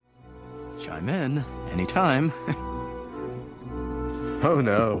Chime in anytime. Oh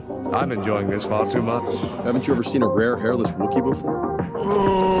no, I'm enjoying this far too much. Haven't you ever seen a rare hairless Wookiee before?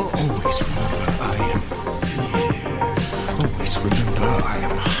 Always remember I am fear. Always remember I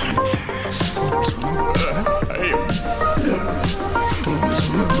am hot. Always remember I am. Always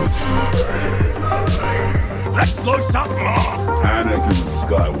remember. Let's blow something up! Anakin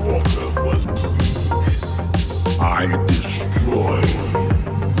Skywalker was me. I destroyed.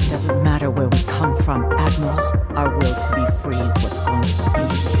 Doesn't matter where we come from, Admiral. Our will to be free is what's going to be.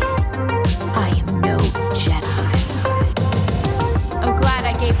 I am no Jedi. I'm glad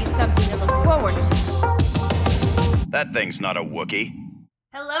I gave you something to look forward to. That thing's not a Wookiee.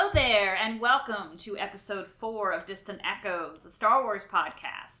 Hello there, and welcome to episode 4 of Distant Echoes, a Star Wars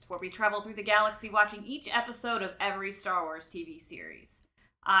podcast, where we travel through the galaxy watching each episode of every Star Wars TV series.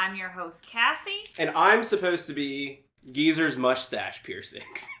 I'm your host, Cassie. And I'm supposed to be Geezer's mustache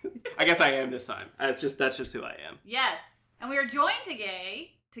piercings. I guess I am this time. That's just who I am. Yes, and we are joined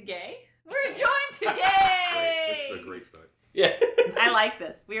today. We're joined today. This is a great start. Yeah. I like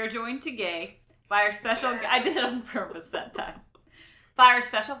this. We are joined today by our special. I did it on purpose that time. By our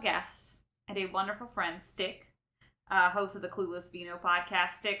special guest and a wonderful friend, Stick, host of the Clueless Vino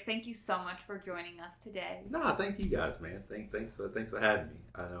podcast. Stick, thank you so much for joining us today. Nah, thank you guys, man. Thanks for having me.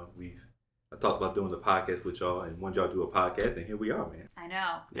 I know I talked about doing the podcast with y'all and wanted y'all to do a podcast, and here we are, man. I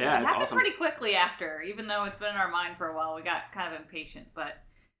know. Yeah, it it's happened awesome. pretty quickly after, even though it's been in our mind for a while. We got kind of impatient, but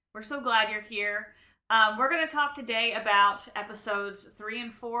we're so glad you're here. We're going to talk today about episodes 3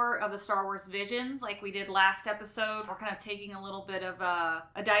 and 4 of the Star Wars Visions, like we did last episode. We're kind of taking a little bit of a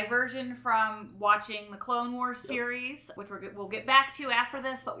diversion from watching the Clone Wars series, which we'll get back to after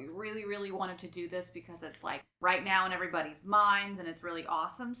this, but we really, really wanted to do this because it's like right now in everybody's minds, and it's really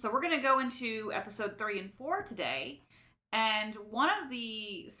awesome. So we're going to go into episode 3 and 4 today. And one of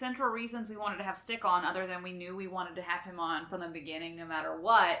the central reasons we wanted to have Stick on, other than we knew we wanted to have him on from the beginning no matter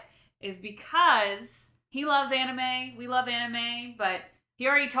what, is because he loves anime, we love anime, but he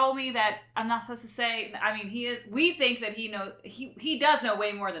already told me that I'm not supposed to say, I mean, we think that he does know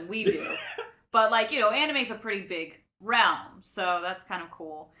way more than we do, but anime's a pretty big realm, so that's kind of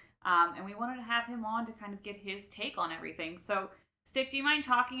cool, and we wanted to have him on to kind of get his take on everything. So, Stick, do you mind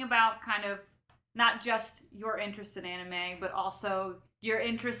talking about kind of not just your interest in anime, but also your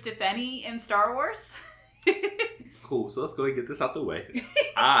interest, if any, in Star Wars? Cool, so let's go and get this out the way.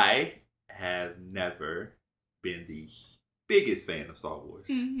 I have never been the biggest fan of Star Wars.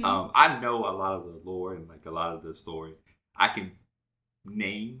 Mm-hmm. I know a lot of the lore and a lot of the story. I can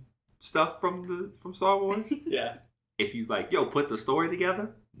name stuff from Star Wars. Yeah. If you put the story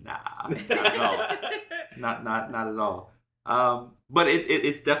together, nah, not at all. not at all. But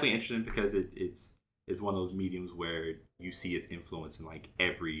it's definitely interesting because it's one of those mediums where you see its influence in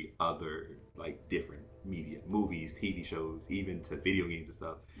every other different media, movies, TV shows, even to video games and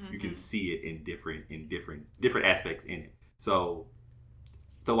stuff. Mm-hmm. You can see it in different aspects in it. So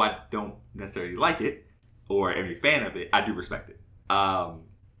though I don't necessarily like it or am a fan of it, I do respect it.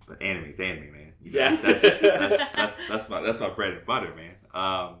 But anime's anime, man. Yeah. That's my bread and butter,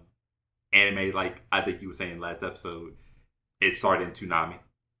 man. Anime, I think you were saying last episode, it started in Toonami.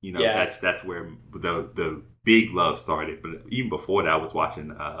 That's where the big love started. But even before that, I was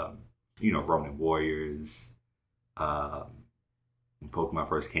watching, Ronin Warriors. When Pokemon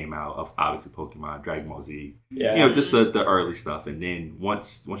first came out, obviously Pokemon, Dragon Ball Z. Yeah. Just the early stuff. And then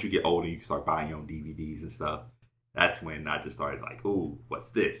once you get older, you can start buying your own DVDs and stuff. That's when I just started ooh,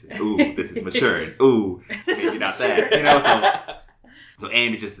 what's this? And, ooh, this is mature. And ooh, maybe not that. So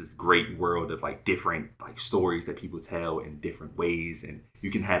anime is just this great world of different stories that people tell in different ways, and you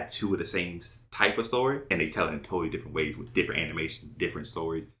can have two of the same type of story, and they tell it in totally different ways with different animation, different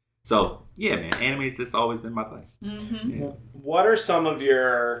stories. So yeah, man, anime has just always been my thing. Mm-hmm. Yeah. What are some of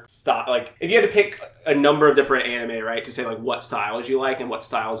your style? If you had to pick a number of different anime, right, to say what styles you like and what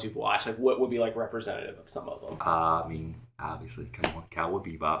styles you've watched, what would be representative of some of them? I mean, obviously, come on, Cowboy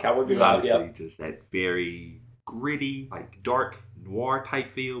Bebop. Cowboy Bebop, obviously, yep. Just that very gritty, dark noir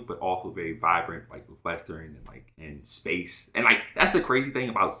type feel, but also very vibrant, with Western and space. And that's the crazy thing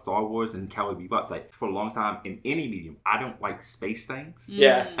about Star Wars and Cowboy Bebop. It's for a long time in any medium, I don't like space things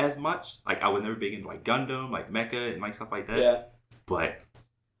as much. I was never big into Gundam, Mecha, and stuff like that. Yeah. But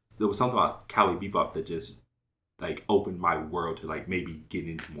there was something about Cowboy Bebop that just opened my world to maybe get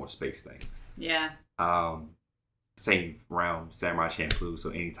into more space things. Yeah. Same realm, Samurai Champloo. So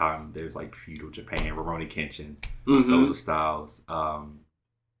anytime there's feudal Japan, Rurouni Kenshin, Mm-hmm. those are styles.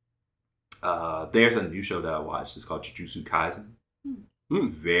 There's a new show that I watched. It's called Jujutsu Kaisen.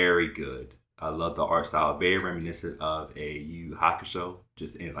 Mm. Very good. I love the art style. Very reminiscent of a Yu Yu Hakusho,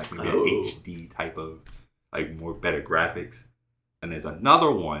 just in like maybe an HD type of like more better graphics. And there's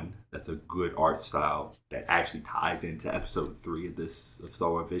another one that's a good art style that actually ties into episode 3 of Star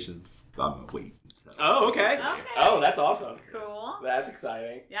Wars Visions. I'm gonna wait. Oh, okay. Oh, that's awesome. Cool. That's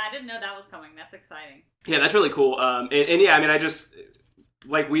exciting. Yeah, I didn't know that was coming. That's exciting. Yeah, that's really cool. And yeah, I mean, I just,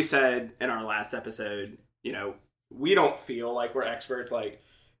 like we said in our last episode, you know, we don't feel like we're experts. Like,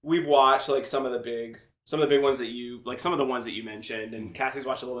 we've watched like some of the big ones that you, like some of the ones that you mentioned, and Cassie's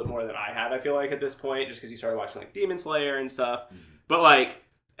watched a little bit more than I have, I feel like, at this point, just because you started watching like Demon Slayer and stuff. But like,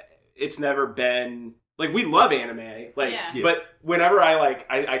 it's never been, like, we love anime, like, but whenever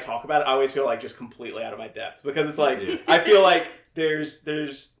I talk about it, I always feel like just completely out of my depths, because it's like, I feel like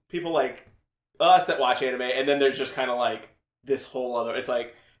there's people like us that watch anime, and then there's just kind of like this whole other, it's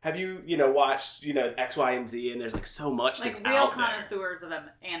like, have you watched, X, Y, and Z, and there's like so much like that's real out there. connoisseurs of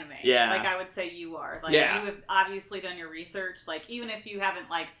anime. Yeah. Like I would say you are. Like Yeah. you have obviously done your research. Like even if you haven't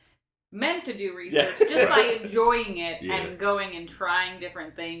like meant to do research, just by enjoying it and going and trying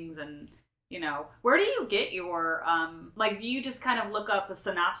different things, and where do you get your like, do you just kind of look up a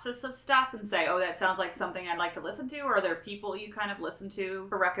synopsis of stuff and say, oh, that sounds like something I'd like to listen to, or are there people you kind of listen to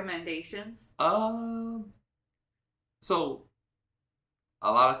for recommendations? So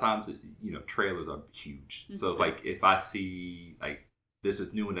a lot of times, trailers are huge. Mm-hmm. So if I see like there's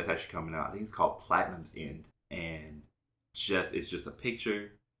this new one that's actually coming out, I think it's called Platinum's End, and it's just a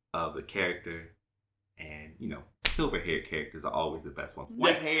picture of the character, and silver-haired characters are always the best ones.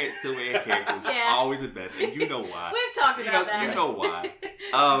 White-haired, silver-haired characters are always the best, and you know why. We've talked about that. You know why.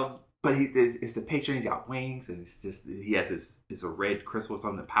 But it's the picture, and he's got wings, and it's just he has it's a red crystal or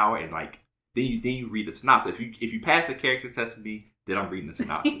something to power, and like then you read the synopsis. If you pass the character test with me, then I'm reading the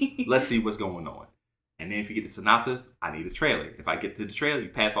synopsis. Let's see what's going on. And then if you get the synopsis, I need a trailer. If I get to the trailer, you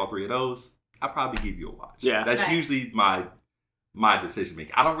pass all 3 of those, I'll probably give you a watch. Yeah, that's usually my decision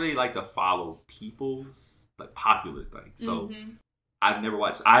making. I don't really like to follow people's like popular things. So I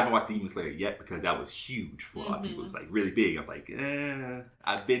haven't watched Demon Slayer yet, because that was huge for a lot of people. It was like really big. I was like,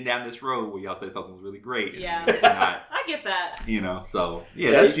 I've been down this road where y'all said something was really great. Yeah, it's not, I get that. So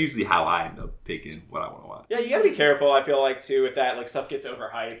that's usually how I end up picking what I want to watch. Yeah, you gotta be careful, I feel like, too, if that like stuff gets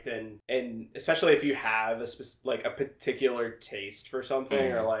overhyped, and especially if you have a particular taste for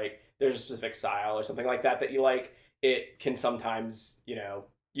something, or like there's a specific style or something like that you like, it can sometimes,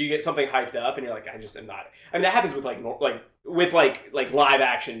 you get something hyped up and you're like, I just am not. I mean, that happens with with live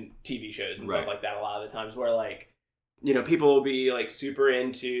action TV shows and stuff like that a lot of the times, where like, people will be like super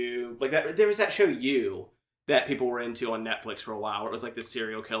into like that. There was that show You that people were into on Netflix for a while, where it was like this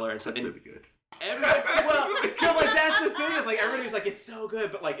serial killer and stuff. That's really good. So like that's the thing, is like everybody was like, it's so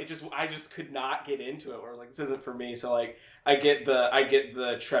good, but like I just could not get into it, where I was like, this isn't for me. So like I get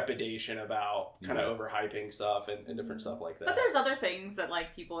the trepidation about kind of overhyping stuff and different stuff like that. But there's other things that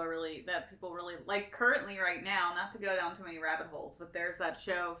people really like currently right now, not to go down too many rabbit holes, but there's that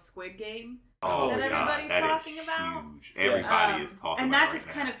show Squid Game that everybody's talking about. Huge. Everybody is talking and about that it just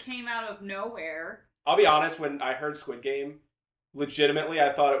right kind now. of came out of nowhere. I'll be honest, when I heard Squid Game, legitimately,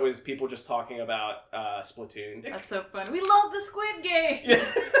 I thought it was people just talking about Splatoon. That's so fun. We love the Squid Game! Yeah.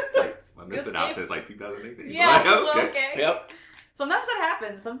 When this been out since 2018. Yeah, okay. Yep. Sometimes it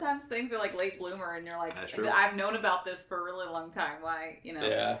happens. Sometimes things are like late bloomer, and you're like, That's true. I've known about this for a really long time. Why,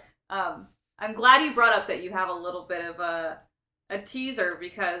 Yeah. I'm glad you brought up that you have a little bit of a teaser,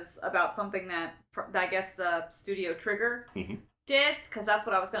 because about something that I guess the Studio Trigger did, because that's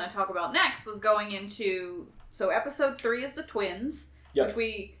what I was going to talk about next, was going into... So episode 3 is the twins, which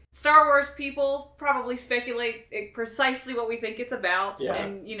we Star Wars people probably speculate precisely what we think it's about,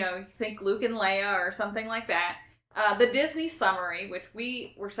 and you think Luke and Leia or something like that. The Disney summary, which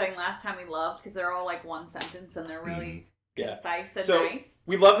we were saying last time we loved, because they're all like one sentence and they're really concise and nice.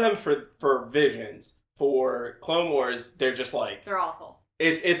 We love them for Visions. For Clone Wars, they're just like, they're awful.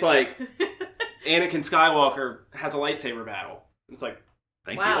 It's like Anakin Skywalker has a lightsaber battle. It's like,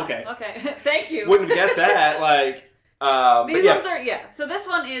 thank you. Okay. Thank you. Wouldn't have guessed that. Like, these ones are So this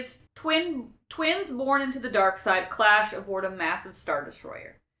one is twins born into the dark side clash aboard a massive Star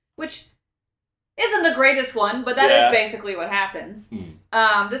Destroyer, which isn't the greatest one, but that is basically what happens.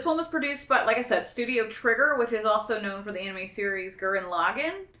 This one was produced by, like I said, Studio Trigger, which is also known for the anime series Gurren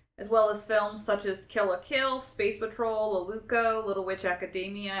Lagann, as well as films such as Kill la Kill, Space Patrol, Leluko, Little Witch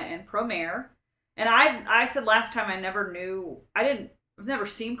Academia, and Promare. And I said last time I've never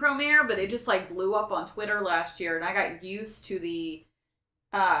seen Promare, but it just like blew up on Twitter last year, and I got used to the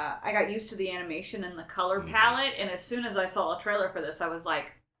animation and the color palette. And as soon as I saw a trailer for this, I was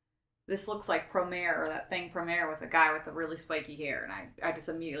like, this looks like Promare, or that thing Promare with a guy with the really spiky hair, and I just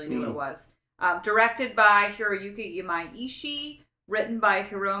immediately knew what it was. Directed by Hiroyuki Imaishi, written by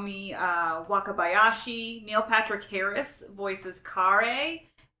Hiromi Wakabayashi. Neil Patrick Harris voices Kare,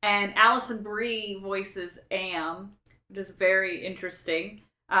 and Alison Brie voices Am, which is very interesting.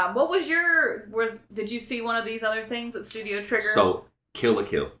 What was did you see one of these other things at Studio Trigger? So, Kill la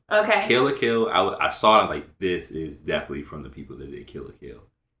Kill. Okay. Kill la Kill, I saw it, I'm like, this is definitely from the people that did Kill la Kill.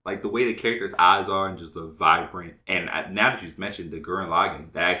 Like, the way the characters' eyes are and just the vibrant, and now that you've mentioned the Gurren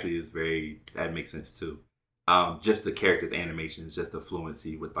Lagann, that actually is that makes sense too. Just the characters' animations, just the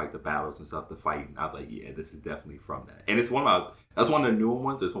fluency with like the battles and stuff, the fighting. I was like, yeah, this is definitely from that. And that's one of the newer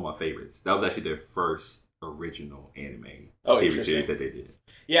ones. It's one of my favorites. That was actually their first original anime TV series that they did.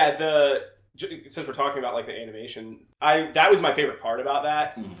 Yeah, since we're talking about like the animation, that was my favorite part about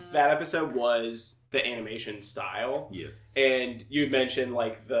that episode was the animation style. Yeah. And you mentioned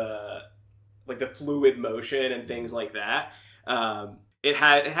like the fluid motion and things like that. It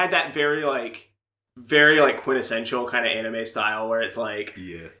had that very quintessential kind of anime style where it's like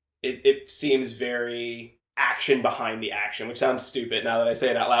it seems very action behind the action, which sounds stupid now that I say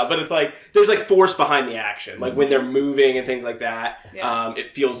it out loud, but it's like there's like force behind the action, like when they're moving and things like that.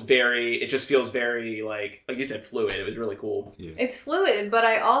 It just feels very like you said, fluid. It was really cool. It's fluid, but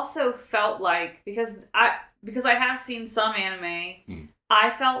I also felt like because I have seen some anime, I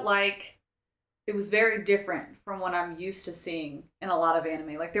felt like it was very different from what I'm used to seeing in a lot of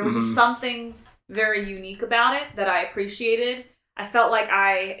anime. Like there was just something very unique about it that I appreciated. I felt like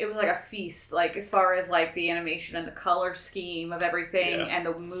it was like a feast, like as far as like the animation and the color scheme of everything and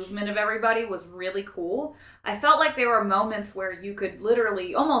the movement of everybody was really cool. I felt like there were moments where you could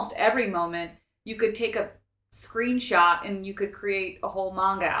literally, almost every moment, you could take a screenshot and you could create a whole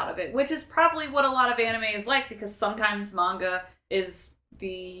manga out of it, which is probably what a lot of anime is like, because sometimes manga is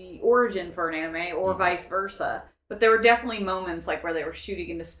the origin for an anime or vice versa. But there were definitely moments like where they were shooting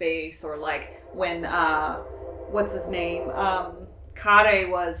into space, or like when what's his name? Kare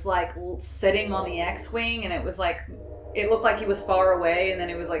was like sitting on the X-Wing, and it was like it looked like he was far away, and then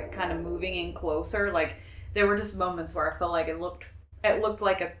it was like kind of moving in closer. Like there were just moments where I felt like it looked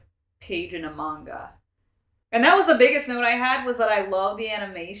like a page in a manga. And that was the biggest note I had, was that I love the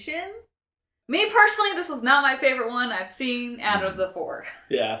animation. Me personally, this was not my favorite one I've seen out of the 4.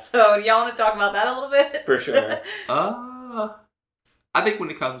 Yeah. So do y'all want to talk about that a little bit? For sure. I think when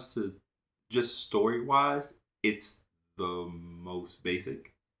it comes to just story-wise, it's the most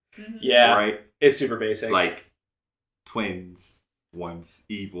basic. Yeah. Right? It's super basic. Like, twins, one's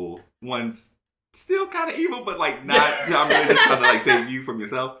evil, one's still kind of evil, but like not, I'm really just trying to like save you from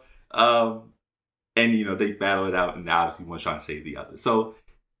yourself. And, you know, they battle it out, and obviously one's trying to save the other. So,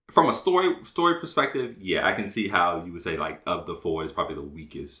 from a story perspective, yeah, I can see how you would say, like, of the 4, it's probably the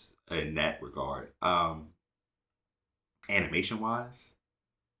weakest in that regard. Animation-wise,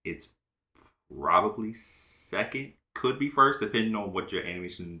 it's probably second, could be first, depending on what your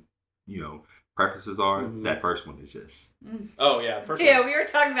animation, you know, preferences are. That first one is just... Oh, yeah. We were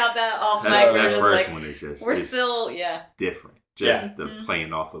talking about that off night. That first one is just... We're still, different. Just the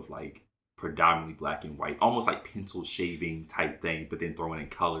playing off of, like, predominantly black and white, almost like pencil shaving type thing, but then throwing in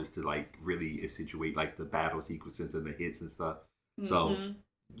colors to like really accentuate like the battle sequences and the hits and stuff. So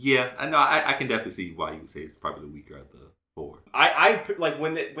yeah, I know I can definitely see why you would say it's probably the weaker of the 4. I like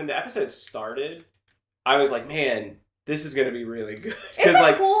when the episode started, I was like, man, this is gonna be really good. It's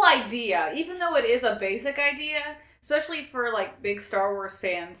a cool idea, even though it is a basic idea, especially for like big Star Wars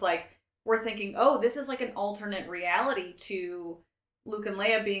fans. Like we're thinking, oh, this is like an alternate reality to Luke and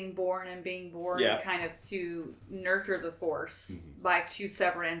Leia being born kind of to nurture the Force by 2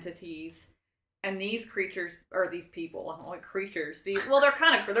 separate entities. And these creatures, or these people, I don't know, like creatures, they're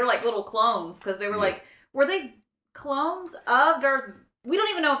like little clones, because they were like, were they clones of Darth? We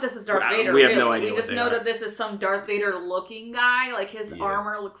don't even know if this is Darth Vader. We have no idea. We just know that this is some Darth Vader looking guy. Like his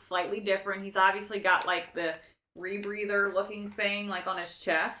armor looks slightly different. He's obviously got like the rebreather looking thing like on his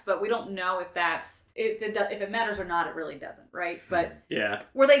chest, but we don't know if it matters or not. It really doesn't, right? But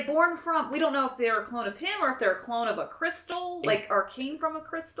were they born from, we don't know if they're a clone of him or if they're a clone of a crystal, or came from a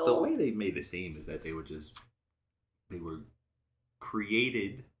crystal. The way they made it seem is that they were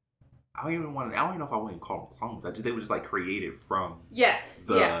created. I don't even know if I want to call them clones. They were just like created from you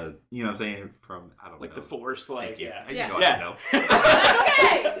know what I'm saying, from I don't know, the Force, like you know I know. That's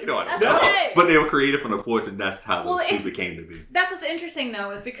okay. You know I know. That's okay. But they were created from the Force, and that's how the super came to be. That's what's interesting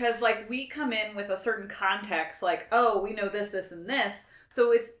though, is because like we come in with a certain context, like, oh, we know this, and this,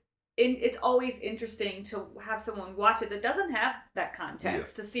 so it's always interesting to have someone watch it that doesn't have that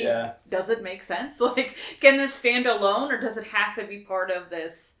context to see does it make sense? Like, can this stand alone, or does it have to be part of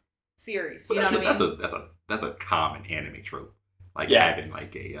this series? You know what I mean? That's a common anime trope. like Yeah. having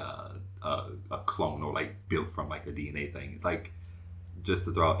like a clone or like built from like a DNA thing. Like just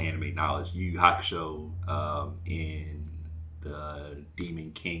to throw out anime knowledge, Yu Yu Hakusho in the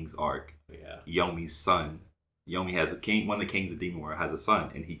Demon King's arc, Yomi's son. Yomi has a king. One of the kings of Demon World has a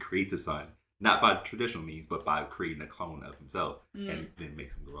son, and he creates a son not by traditional means, but by creating a clone of himself, and then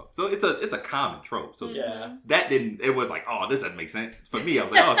makes him grow up. So it's a common trope. So that didn't. It was like, oh, this doesn't make sense for me. I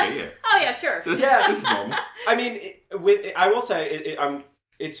was like, oh, okay, yeah. Oh yeah, sure. This is normal. I mean, I will say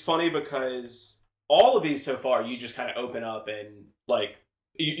it's funny because all of these so far, you just kind of open up and like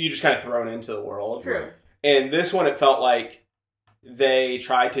you just kind of thrown into the world. True. And this one, it felt like they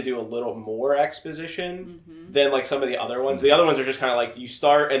tried to do a little more exposition than like some of the other ones. The other ones are just kind of like you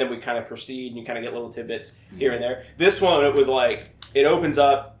start and then we kind of proceed and you kind of get little tidbits here and there. This one, it was like it opens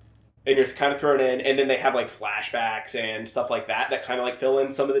up and you're kind of thrown in, and then they have like flashbacks and stuff like that kind of like fill in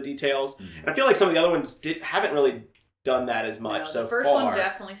some of the details. And I feel like some of the other ones haven't really done that as much so far. The first one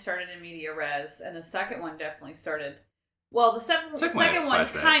definitely started in media res, and the second one definitely started. Well, the second one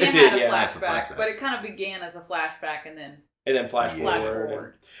kind of had a flashback, but it kind of began as a flashback and then flash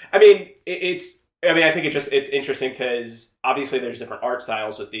forward. I mean, I think it's interesting because obviously there's different art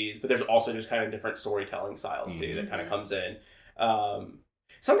styles with these, but there's also just kind of different storytelling styles too that kind of comes in.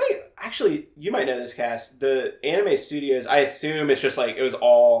 Something actually you might know this, Cass. The anime studios, I assume it's just like it was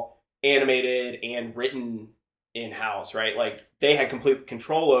all animated and written in house, right? Like they had complete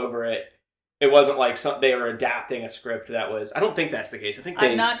control over it. It wasn't like they were adapting a script that was. I don't think that's the case.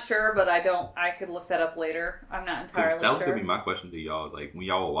 I'm not sure, but I could look that up later. I'm not entirely sure. That was gonna be my question to y'all. Is like when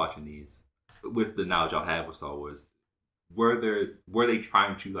y'all were watching these, with the knowledge y'all have with Star Wars, were they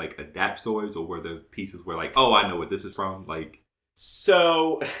trying to like adapt stories, or were there pieces where like, oh, I know what this is from? Like,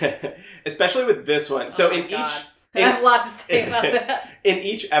 so especially with this one. So I have a lot to say about that. In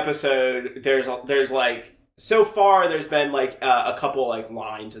each episode, there's like. So far, there's been like a couple like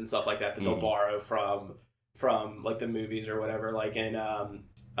lines and stuff like that they'll borrow from like the movies or whatever. Like in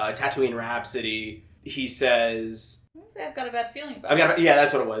Tatooine Rhapsody, he says, "I've got a bad feeling about it." Yeah,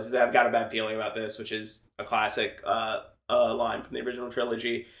 that's what it was. I've got a bad feeling about this, which is a classic line from the original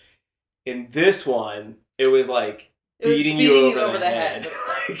trilogy. In this one, it was like beating you over the head.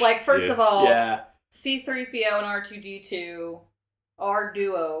 Like first of all, C-3PO and R2-D2. Our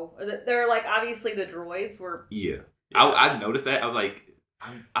duo, they're like obviously the droids were. Yeah. I noticed that. I was like,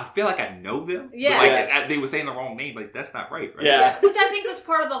 I feel like I know them. Yeah, but like they were saying the wrong name. Like that's not right. Yeah, which I think was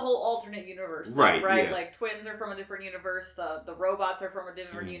part of the whole alternate universe thing, right? Yeah. Like twins are from a different universe. The robots are from a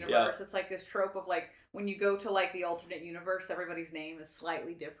different universe. Yeah. It's like this trope of like when you go to like the alternate universe, everybody's name is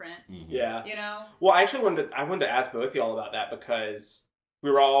slightly different. Yeah, you know. Well, I actually wanted to ask both of y'all about that because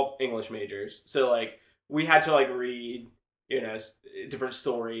we were all English majors, so like we had to like read. You know, different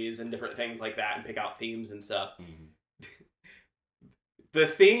stories and different things like that and pick out themes and stuff. The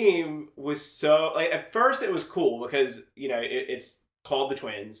theme was so... Like, at first it was cool because, you know, it's called The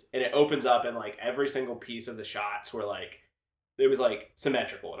Twins and it opens up and, like, every single piece of the shots were, like... It was, like,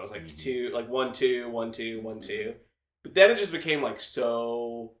 symmetrical. And it was, like, 2... Like, 1, 2, 1, 2, 1, 2. But then it just became, like,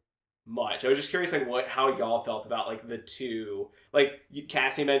 so... much. I was just curious, like, how y'all felt about like the two, like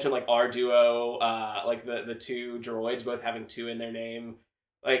Cassie mentioned, like our duo, like the two droids both having 2 in their name.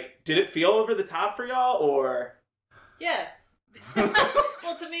 Like, did it feel over the top for y'all, or? Yes.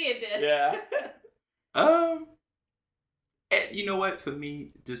 Well, to me, it did. Yeah. You know what? For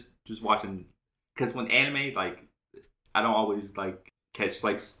me, just watching, because when anime, like, I don't always like catch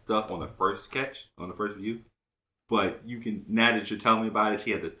like stuff on the first view. But you can, now that you're telling me about it,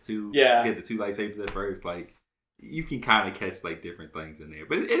 she had the 2 lightsabers at first. Like, you can kind of catch like different things in there,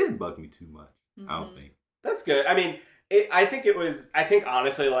 but it didn't bug me too much. I don't think. That's good. I mean, I think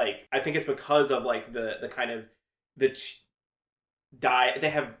honestly, like, I think it's because of like the kind of they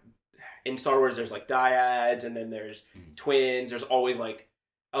have in Star Wars. There's like dyads, and then there's twins. There's always like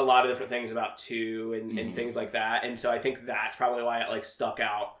a lot of different things about 2 and things like that. And so I think that's probably why it like stuck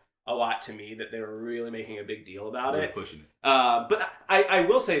out a lot to me, that they were really making a big deal about it. Pushing it. But I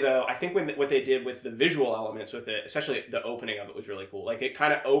will say though, I think what they did with the visual elements with it, especially the opening of it, was really cool. Like it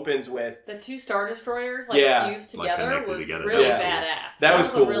kind of opens with the 2 Star Destroyers fused together, was really badass. That was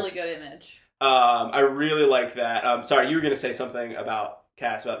cool. A really good image. I really liked that. Sorry, you were going to say something about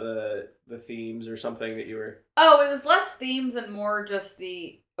Cass, about the themes or something that you were... Oh, it was less themes and more just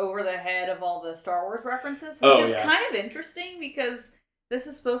the over the head of all the Star Wars references, which is kind of interesting because this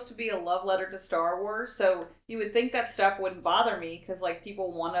is supposed to be a love letter to Star Wars, so you would think that stuff wouldn't bother me because like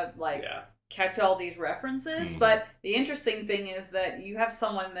people want to like catch all these references. But the interesting thing is that you have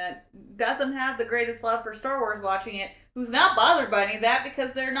someone that doesn't have the greatest love for Star Wars watching it, who's not bothered by any of that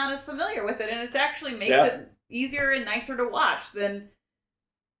because they're not as familiar with it, and it actually makes it easier and nicer to watch than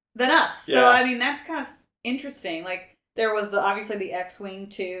us. Yeah. So I mean, that's kind of interesting. Like there was obviously the X-Wing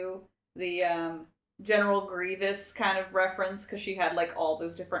too, the General Grievous kind of reference because she had like all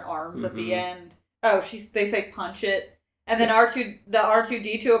those different arms at the end. Oh, they say punch it. And then the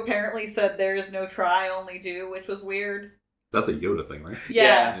R2-D2 apparently said there is no try, only do, which was weird. That's a Yoda thing, right?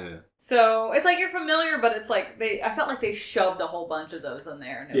 Yeah. So it's like you're familiar, but it's like I felt like they shoved a whole bunch of those in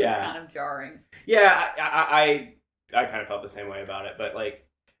there, and it was kind of jarring. Yeah, I kind of felt the same way about it, but like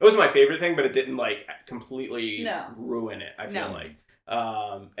it wasn't my favorite thing, but it didn't like completely ruin it. I feel like,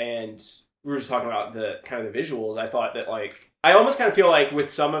 and we were just talking about the kind of the visuals. I thought that like I almost kind of feel like with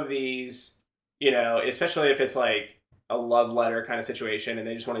some of these, you know, especially if it's like a love letter kind of situation, and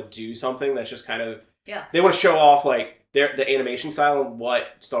they just want to do something that's just kind of they want to show off like the animation style and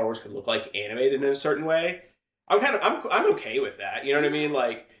what Star Wars could look like animated in a certain way. I'm okay with that. You know what I mean?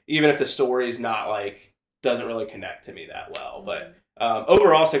 Like even if the story's not like doesn't really connect to me that well, but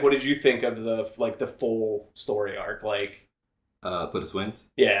overall, it's like, what did you think of the full story arc? Like, Put Us Wins.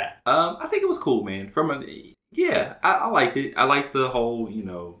 Yeah. I think it was cool, man. I liked it. I liked the whole, you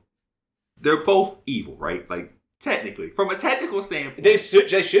know, they're both evil, right? Like technically, from a technical standpoint, they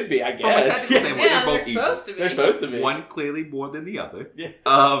should be, I guess. From a technical standpoint, they're both evil. Supposed to be. They're supposed to be. One clearly more than the other. Yeah.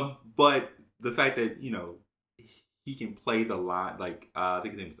 But the fact that, you know, he can play the line, like I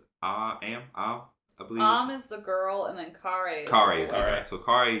think his name is Am, I believe. Is the girl, and then Kare is the guy. So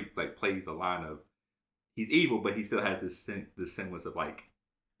Kare like plays the line of he's evil, but he still has this semblance of like,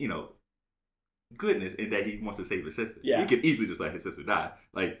 you know, goodness in that he wants to save his sister. Yeah. He could easily just let his sister die,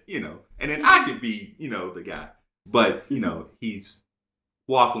 like, you know, and then I could be, you know, the guy, but you know, he's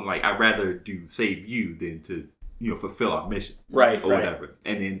waffling like I'd rather save you than to, you know, fulfill our mission, right, or whatever.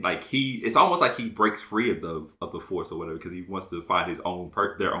 And then like it's almost like he breaks free of the Force or whatever because he wants to find his own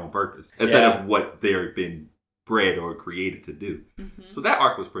their own purpose instead of what they've been bred or created to do. So that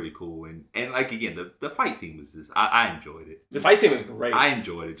arc was pretty cool, and like again, the fight scene was just I enjoyed it. The fight scene was great. I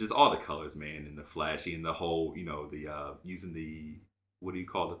enjoyed it, just all the colors, man, and the flashy and the whole, you know, the using the, what do you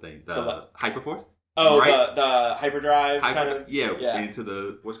call the thing, the Hyperforce. Oh, right? the hyperdrive kind of into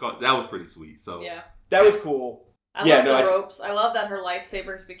the what's called, that was pretty sweet. So that was cool. I love the ropes. I love that her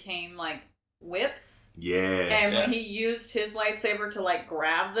lightsabers became like whips. Yeah. And when he used his lightsaber to like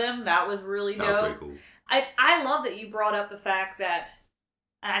grab them, that was really dope. That was pretty cool. I love that you brought up the fact that,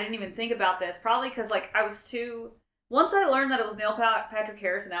 and I didn't even think about this, probably because like I was too. Once I learned that it was Neil Patrick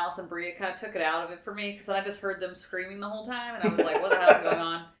Harris and Alison Brie, it kind of took it out of it for me because then I just heard them screaming the whole time, and I was like, "What the hell's going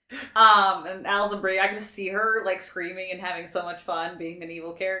on?" And Alison Brie, I could just see her like screaming and having so much fun being an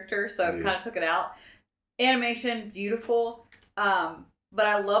evil character, so it kind of took it out. Animation, beautiful. But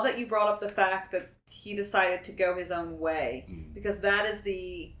I love that you brought up the fact that he decided to go his own way, because that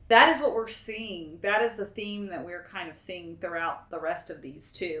is what we're seeing. That is the theme that we're kind of seeing throughout the rest of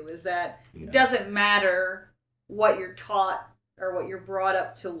these too, is that it doesn't matter what you're taught or what you're brought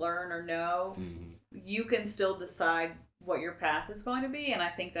up to learn or know. You can still decide what your path is going to be, and I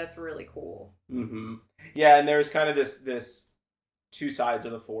think that's really cool. Yeah, and there's kind of this two sides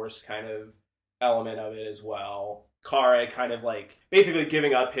of the Force kind of element of it as well. Kare kind of like basically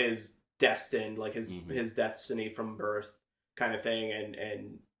giving up his destined, like his destiny from birth kind of thing,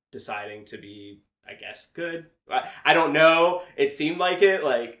 and deciding to be, I guess, good. I don't know. It seemed like it.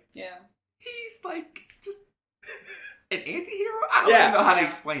 Like he's like just an anti-hero. I don't even know how to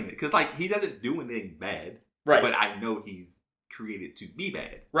explain it because like he doesn't do anything bad, right? But I know he's created to be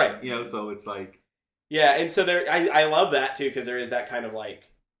bad, right? You know, so it's like and so there. I love that too because there is that kind of like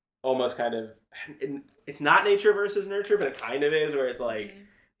almost kind of. It's not nature versus nurture, but it kind of is, where it's like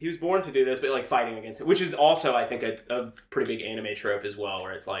he was born to do this, but like fighting against it, which is also, I think, a pretty big anime trope as well,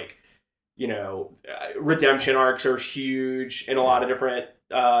 where it's like, you know, redemption arcs are huge in a lot of different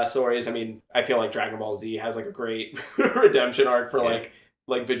stories. I mean, I feel like Dragon Ball Z has like a great redemption arc for like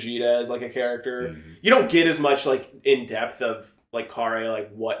Vegeta as like a character. You don't get as much like in depth of like Kare,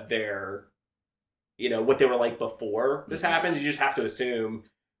 like what they're, you know, what they were like before this happens. You just have to assume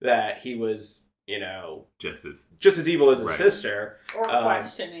that he was, you know, just as evil as his sister, or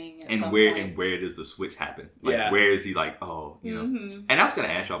questioning. And where does the switch happen? Like, where is he? Like, oh, you know. And I was gonna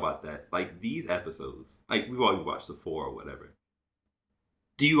ask y'all about that. Like these episodes, like we've always watched the 4 or whatever.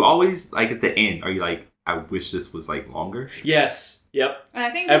 Do you always like at the end? Are you like, I wish this was like longer? Yes. Yep. And I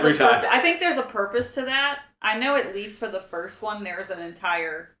think every time. I think there's a purpose to that. I know at least for the first one, there's an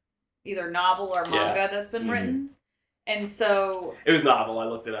entire either novel or manga that's been written. And so it was novel. I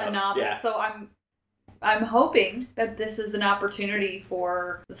looked it up. A novel. Yeah. So I'm hoping that this is an opportunity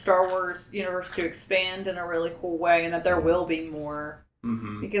for the Star Wars universe to expand in a really cool way, and that there will be more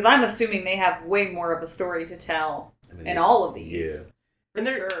Mm-hmm. Because I'm assuming they have way more of a story to tell in all of these. And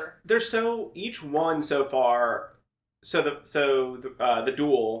they're so each one so far. So the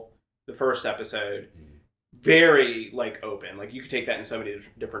duel, the first episode, very like open. Like you could take that in so many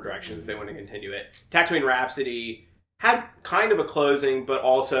different directions if they want to continue it. Tatooine Rhapsody had kind of a closing, but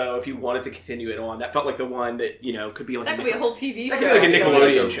also if you wanted to continue it on, that felt like the one that could be like that could be a whole TV show. That could be like a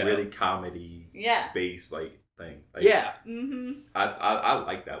Nickelodeon show, really comedy, based like thing. Like, I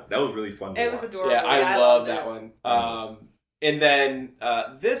like that. That was really fun. It was adorable. Yeah, I love that one. And then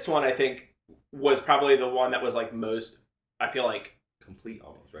this one I think was probably the one that was like most. I feel like complete,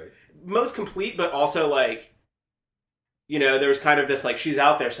 almost right. Most complete, but also like. There was kind of this, like, she's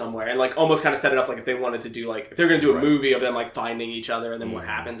out there somewhere, and, like, almost kind of set it up, like, if they wanted to do, like, if they're going to do a movie of them, like, finding each other, and then what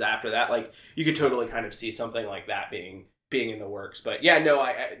happens after that, like, you could totally kind of see something like that being in the works. But, yeah, no,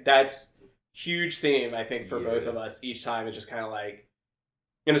 that's huge theme, I think, for both of us each time. It's just kind of like,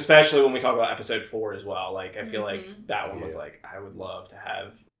 and especially when we talk about episode 4 as well, like, I feel like that one was, like, I would love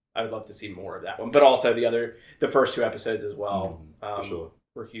to see more of that one. But also the first 2 episodes as well, for sure.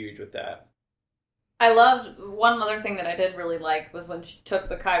 were huge with that. I loved one other thing that I did really like was when she took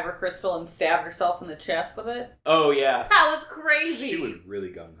the Kyber crystal and stabbed herself in the chest with it. Oh yeah, that was crazy. She was really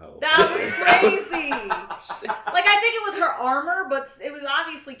gung ho. That was crazy. Like I think it was her armor, but it was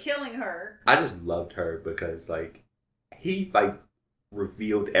obviously killing her. I just loved her because like he like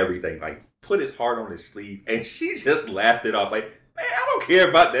revealed everything, like put his heart on his sleeve, and she just laughed it off. Like, man, I don't care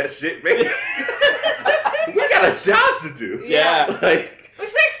about that shit, man. We got a job to do. Yeah, like, which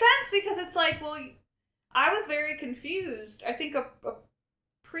makes sense because it's like, well. I was very confused. I think a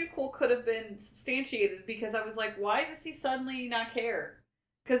prequel could have been substantiated because I was like, why does he suddenly not care?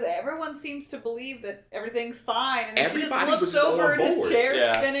 Because everyone seems to believe that everything's fine, and then she just looks over and his chair's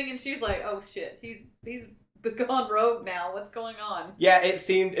spinning, and she's like, "Oh shit, he's gone rogue now. What's going on?" Yeah, it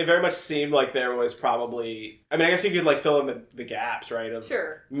very much seemed like there was probably. I mean, I guess you could like fill in the gaps, right?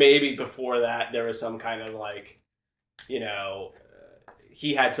 Sure. Maybe before that there was some kind of like,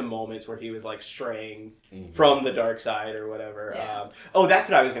 he had some moments where he was like straying from the dark side or whatever. Yeah. That's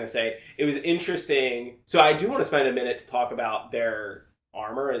what I was going to say. It was interesting. So I do want to spend a minute to talk about their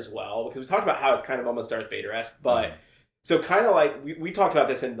armor as well, because we talked about how it's kind of almost Darth Vader-esque, but so kind of like we talked about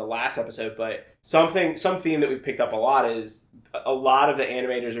this in the last episode, but some theme that we've picked up a lot is a lot of the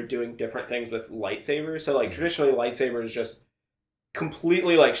animators are doing different things with lightsabers. So like traditionally lightsaber is just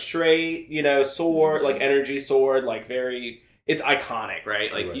completely like straight, sword, like energy sword, like very... It's iconic,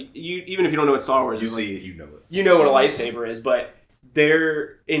 right? Like you even if you don't know what Star Wars is, you know it. You know what a lightsaber is, but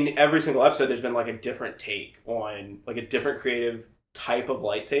in every single episode there's been like a different take on like a different creative type of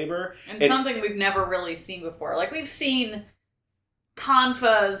lightsaber. And something we've never really seen before. Like we've seen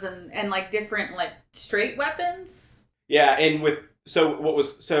tonfas and like different like straight weapons. Yeah, and her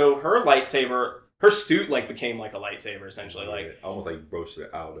lightsaber, her suit like became like a lightsaber essentially, like almost like roasted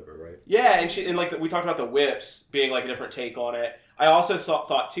out of it, right? Yeah, and like we talked about the whips being like a different take on it. I also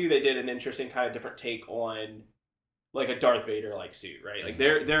thought too they did an interesting kind of different take on like a Darth Vader like suit, right? Like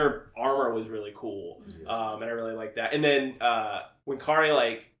their armor was really cool, and I really liked that. And then when Kari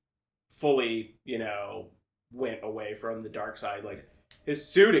like fully went away from the dark side, like his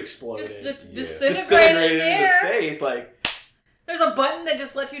suit exploded, disintegrated into space, like. There's a button that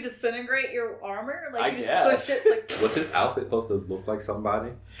just lets you disintegrate your armor. Like you just push it. Like was his outfit supposed to look like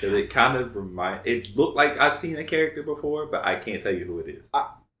somebody? Because it kind of it looked like I've seen a character before, but I can't tell you who it is.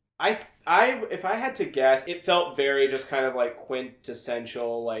 If I had to guess, it felt very just kind of like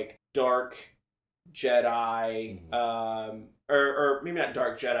quintessential like dark Jedi, or maybe not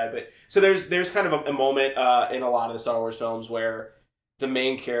dark Jedi, but so there's kind of a moment in a lot of the Star Wars films where the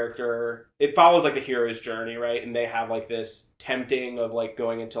main character, it follows like the hero's journey, right? And they have like this tempting of like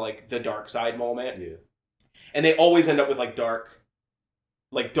going into like the dark side moment. Yeah. And they always end up with like dark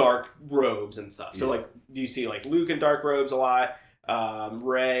robes and stuff. So like you see like Luke in dark robes a lot.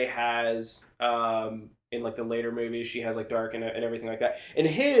 Rey has in like the later movies, she has like dark and everything like that. And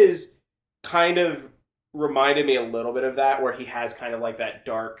his kind of reminded me a little bit of that, where he has kind of like that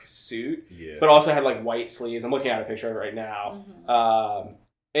dark suit, but also had like white sleeves. I'm looking at a picture of it right now.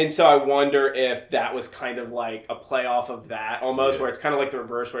 And so I wonder if that was kind of like a play off of that almost, where it's kind of like the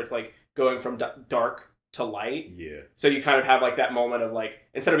reverse, where it's like going from dark to light. Yeah. So you kind of have like that moment of like,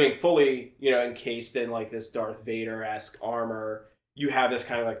 instead of being fully, encased in like this Darth Vader-esque armor, you have this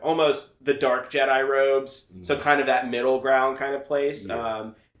kind of like almost the dark Jedi robes. So kind of that middle ground kind of place.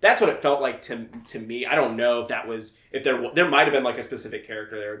 That's what it felt like to me. I don't know if that was, if there might have been like a specific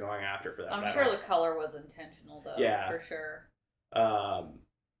character they were going after for that. I'm sure the color was intentional though. Yeah, for sure.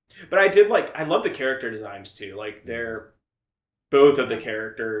 But I love the character designs too. Like both of the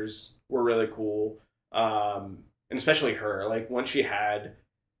characters were really cool, and especially her. Like once she had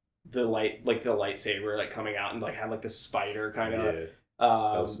the lightsaber like coming out and like had like the spider kind of that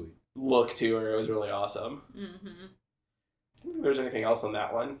was sweet. look to her, it was really awesome. Mm-hmm. I don't think there's anything else on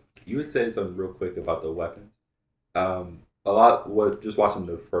that one. You had said something real quick about the weapons. A lot. Just watching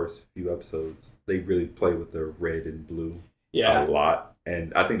the first few episodes, they really play with the red and blue a lot,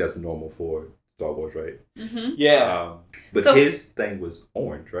 and I think that's normal for Star Wars, right? Mm-hmm. Yeah. But So- his thing was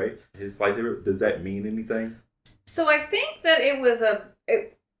orange, right? His lightsaber. Does that mean anything? So I think that it was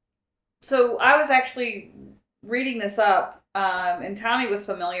so I was actually reading this up, and Tommy was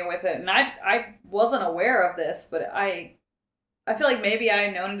familiar with it, and I wasn't aware of this, but I feel like maybe I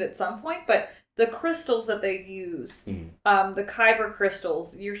had known it at some point, but the crystals that they use, the Kyber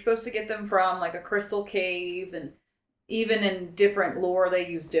crystals, you're supposed to get them from like a crystal cave, and even in different lore, they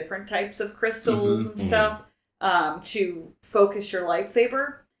use different types of crystals and stuff to focus your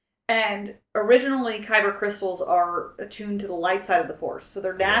lightsaber. And originally, Kyber crystals are attuned to the light side of the Force, so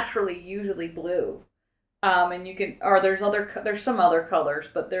they're naturally usually blue. And you can, or there's some other colors,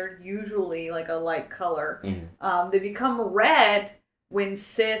 but they're usually like a light color. They become red when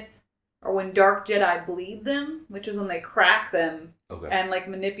Sith or when Dark Jedi bleed them, which is when they crack them and like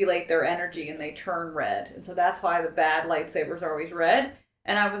manipulate their energy and they turn red. And so that's why the bad lightsabers are always red.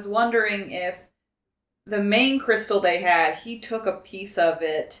 And I was wondering if the main crystal they had, he took a piece of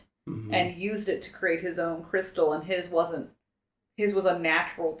it and used it to create his own crystal, and his was a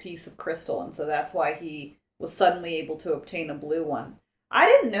natural piece of crystal, and so that's why he was suddenly able to obtain a blue one. I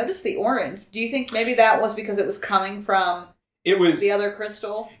didn't notice the orange. Do you think maybe that was because it was coming from the other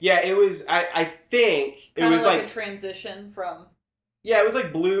crystal? Yeah, it was. I think it Kind was of like like a transition from. Yeah, it was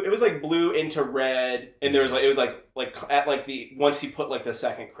like blue. It was like blue into red, and there was like it was like at like the once he put like the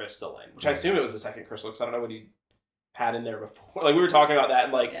second crystal in, which I assume it was the second crystal because I don't know what he had in there before. Like we were talking about that,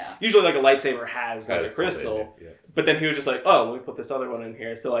 and like usually like a lightsaber has like a crystal, but then he was just like, oh, let me put this other one in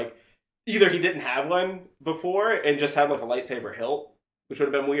here. So like either he didn't have one before and just had like a lightsaber hilt, which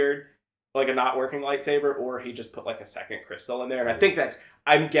would have been weird, like a not working lightsaber, or he just put like a second crystal in there. And I think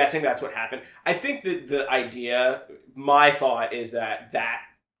I'm guessing that's what happened. I think that the idea, my thought is that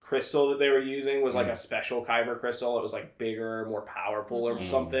crystal that they were using was like a special Kyber crystal. It was like bigger, more powerful or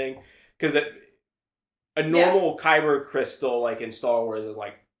something. Because a normal Kyber crystal, like in Star Wars, is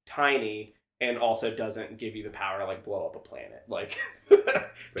like tiny and also doesn't give you the power to like blow up a planet, like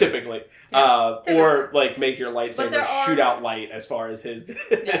typically, or like make your lightsaber shoot out light as far as his.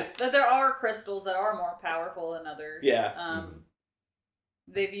 But there are crystals that are more powerful than others. Yeah.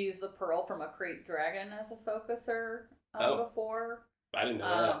 They've used the pearl from a Krayt dragon as a focuser before. I didn't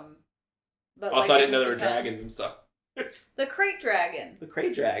know that. But also, like, I didn't know there were dragons and stuff. The Krayt dragon. The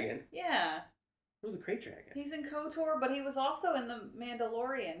Krayt dragon. Yeah. What was the Krayt dragon? He's in KOTOR, but he was also in the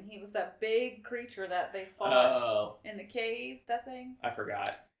Mandalorian. He was that big creature that they fought in the cave. That thing. I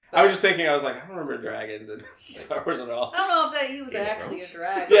forgot. I was just thinking. I was like, I don't remember dragons in Star Wars at all. I don't know if he was actually a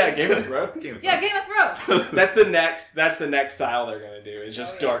dragon. Yeah, Game of Thrones. Game of Thrones. That's the next style they're gonna do. It's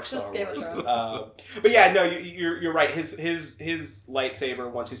just dark Star Wars. Game of Thrones. But yeah, no, you're right. His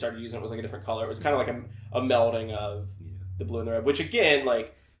lightsaber, once he started using it, was like a different color. It was kind of like a melding of the blue and the red. Which again,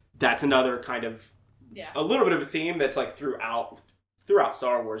 like that's another kind of a little bit of a theme that's like throughout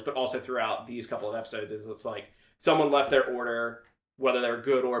Star Wars, but also throughout these couple of episodes. Is it's like someone left their order, whether they're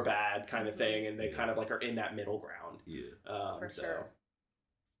good or bad kind of thing, and they kind of like are in that middle ground. Yeah. For sure.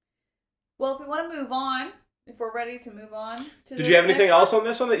 Well, if we want to move on, if we're ready to move on to Did you have anything else on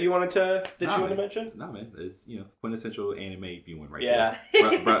this one that you wanted to mention? No, man. It's quintessential anime viewing right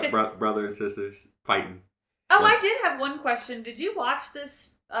there. Brother and sisters fighting. Oh, I did have one question. Did you watch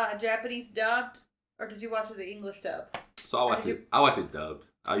this Japanese dubbed, or did you watch it the English dub? So I watch it dubbed.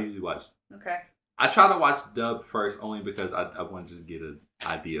 I usually watch. Okay. I try to watch dubbed first only because I want to just get an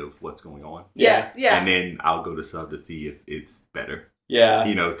idea of what's going on. Yes, yeah. And then I'll go to sub to see if it's better. Yeah.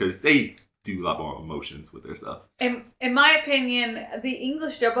 Because they do a lot more emotions with their stuff. In my opinion, the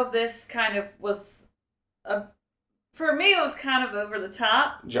English dub of this kind of was, for me, it was kind of over the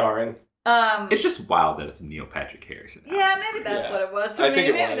top. Jarring. It's just wild that it's Neil Patrick Harris. Yeah, maybe that's what it was. I think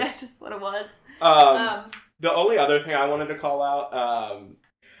it maybe was. that's just what it was. The only other thing I wanted to call out,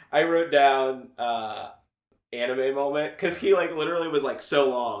 I wrote down anime moment because he like literally was like so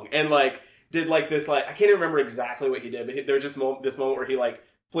long and like did like this like I can't even remember exactly what he did, but there was just this moment where he like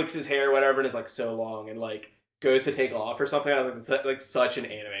flicks his hair or whatever and is like so long and like goes to take off or something. I was like such an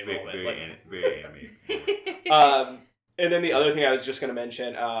anime moment. Very anime. And then the other thing I was just going to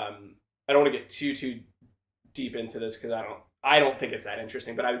mention, I don't want to get too deep into this because I don't think it's that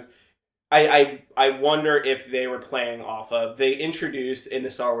interesting, but I wonder if they were playing off of, they introduced in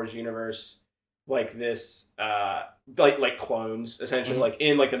the Star Wars universe like this like clones essentially, like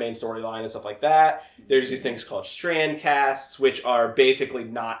in like the main storyline and stuff like that. There's these things called strand casts, which are basically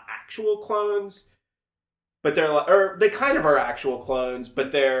not actual clones, but they're like, or they kind of are actual clones,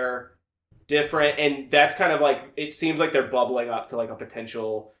 but they're different, and that's kind of like, it seems like they're bubbling up to like a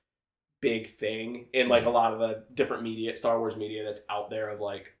potential big thing in like a lot of the different media, Star Wars media that's out there of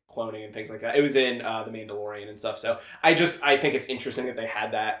like cloning and things like that. It was in The Mandalorian and stuff. So I think it's interesting that they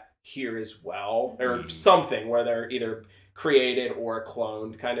had that here as well, or something where they're either created or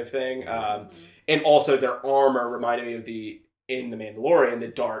cloned kind of thing. And also their armor reminded me of in The Mandalorian, the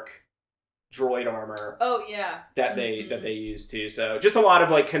dark droid armor. Oh yeah. That they use too. So just a lot of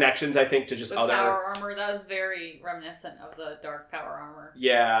like connections, I think, to just other power armor. That was very reminiscent of the dark power armor.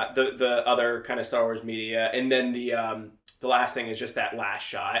 Yeah, the other kind of Star Wars media. And then the last thing is just that last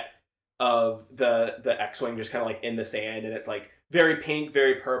shot of the X-Wing just kind of like in the sand, and it's like very pink,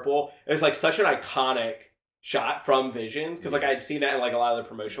 very purple. It's like such an iconic shot from Visions, because like I'd seen that in like a lot of the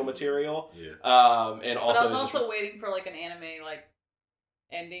promotional material. Yeah. And also, but I was also waiting for like an anime like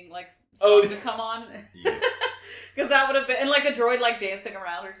ending like song to come on. Because that would have been, and like a droid like dancing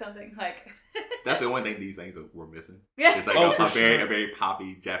around or something like. That's the one thing these things were missing. Yeah. It's like a very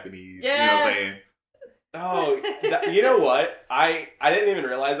poppy Japanese. Yes. You know what I'm saying? Oh, you know what? I didn't even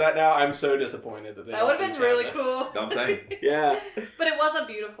realize that now. I'm so disappointed that that would have been really cool. I'm saying. Yeah. But it was a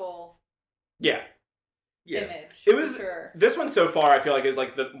beautiful image. It was sure. This one so far, I feel like, is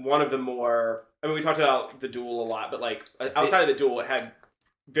like one of the more, I mean, we talked about the duel a lot, but like outside of the duel, it had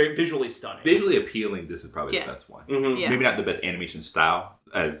very visually stunning. Visually appealing, this is probably the best one. Mm-hmm. Yeah. Maybe not the best animation style,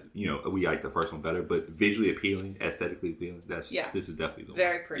 as you know, we like the first one better, but visually appealing, aesthetically appealing, this is definitely the one.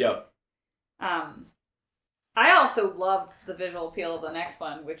 Very pretty. Yep. I also loved the visual appeal of the next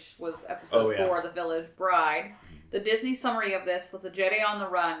one, which was episode 4, The Village Bride. The Disney summary of this was: a Jedi on the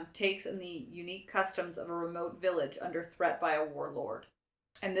run takes in the unique customs of a remote village under threat by a warlord.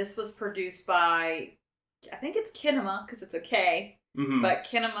 And this was produced by, I think it's Kinema, because it's a K, but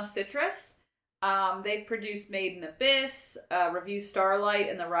Kinema Citrus. They've produced Made in Abyss, Review Starlight,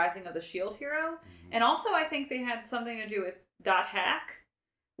 and The Rising of the Shield Hero. And also I think they had something to do with Dot Hack,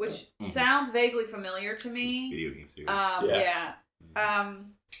 which sounds vaguely familiar to me. Video game series.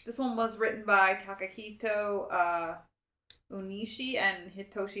 This one was written by Takahito Onishi and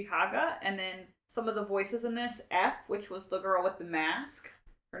Hitoshi Haga. And then some of the voices in this, F, which was the girl with the mask.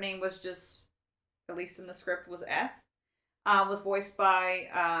 Her name was just, at least in the script, was F. Was voiced by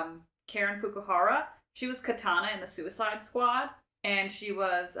Karen Fukuhara. She was Katana in the Suicide Squad. And she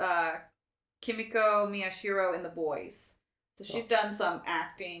was Kimiko Miyashiro in The Boys. So she's done some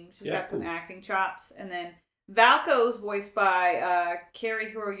acting. She's got some acting chops. And then Valko's voiced by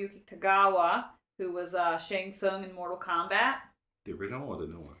Kari Hiroyuki Tagawa, who was Shang Tsung in Mortal Kombat. The original or the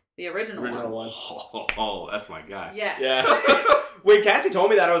new one? The original one. Oh, that's my guy. Yes. Yeah. When Cassie told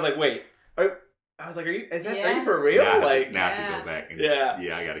me that, I was like, wait. I was like, are you for real? Now I have to go back and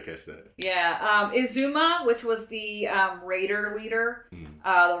I gotta catch that. Yeah. Izuma, which was the Raider leader,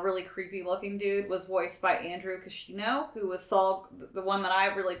 the really creepy looking dude, was voiced by Andrew Kishino, who was Saul. The one that I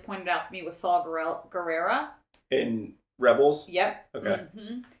really pointed out to me was Saul Guerrera in Rebels. Yep. Okay.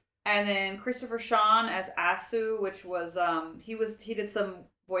 Mm-hmm. And then Christopher Sean as Asu, which was he did some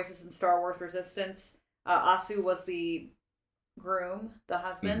voices in Star Wars Resistance. Asu was the groom, the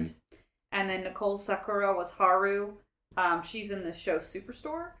husband. Mm-hmm. And then Nicole Sakura was Haru. She's in this show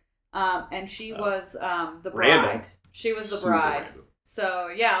Superstore. And she was the bride. Random. She was the bride. So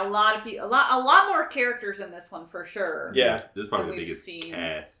yeah, a lot more characters in this one for sure. Yeah, this is probably the biggest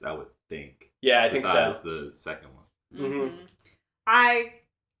cast, I would think. Yeah, I think so. Besides the second one. Mm-hmm.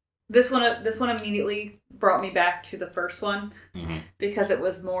 This one immediately brought me back to the first one because it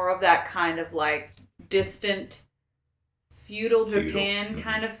was more of that kind of like distant feudal Japan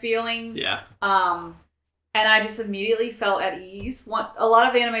kind of feeling. Yeah. And I just immediately felt at ease. A lot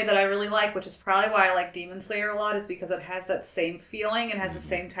of anime that I really like, which is probably why I like Demon Slayer a lot, is because it has that same feeling. It has the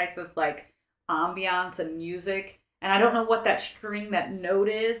same type of like ambiance and music. And I don't know what that note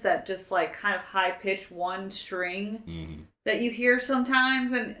is, that just like kind of high pitched one string that you hear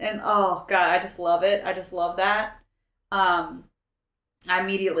sometimes. And oh God, I just love it. I just love that. I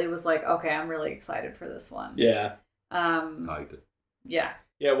immediately was like, okay, I'm really excited for this one. Yeah. I liked it. Yeah.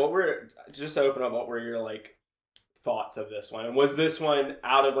 Yeah, just to open up, what were your like thoughts of this one? And was this one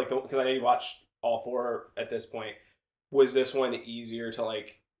out of like, because I know you watched all 4 at this point, was this one easier to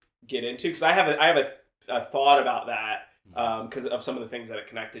like get into? Because I have a thought about that because of some of the things that it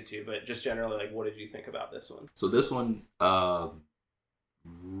connected to, but just generally, like, what did you think about this one? So this one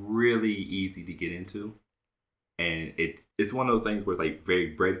really really easy to get into, and it's one of those things where it's like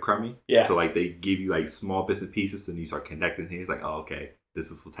very breadcrumby. Yeah. So like they give you like small bits and pieces, and you start connecting things. Like, oh, okay,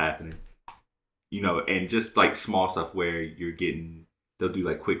 this is what's happening. You know, and just like small stuff where they'll do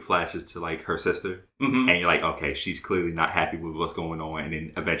like quick flashes to like her sister, and you're like, okay, she's clearly not happy with what's going on, and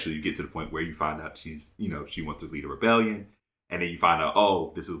then eventually you get to the point where you find out she wants to lead a rebellion, and then you find out,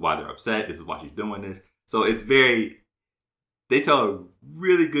 oh, this is why they're upset, this is why she's doing this. So they tell a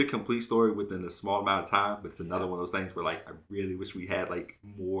really good complete story within a small amount of time, but it's another one of those things where like I really wish we had like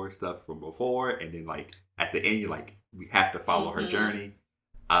more stuff from before, and then like at the end you're like, we have to follow her journey.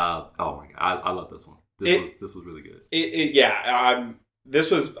 Oh my god, I love this one. This was really good.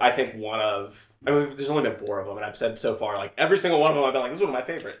 This was, I think, one of. I mean, there's only been 4 of them, and I've said so far, like every single one of them, I've been like, this is one of my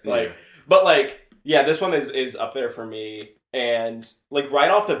favorites. Like, but like, yeah, this one is up there for me. And like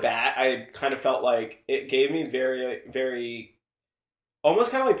right off the bat, I kind of felt like it gave me very, very,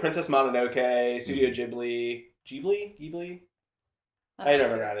 almost kind of like Princess Mononoke, Studio Ghibli. I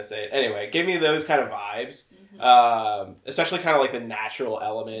never know how to say it. Anyway, give me those kind of vibes, especially kind of like the natural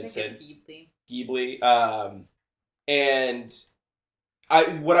elements. I think it's Ghibli. And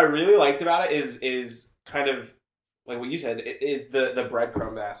what I really liked about it is kind of like what you said, is the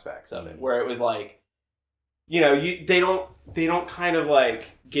breadcrumb aspects of it, where it was like, you know, they don't kind of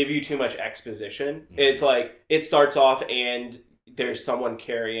like give you too much exposition. It's like it starts off and there's someone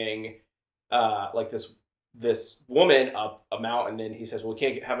carrying like this woman up a mountain, and he says, well, we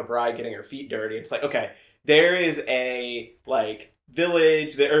can't have a bride getting her feet dirty. It's like, okay, there is a like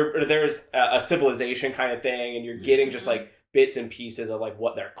village or there's a civilization kind of thing, and you're getting just like bits and pieces of like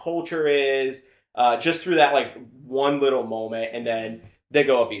what their culture is just through that like one little moment, and then they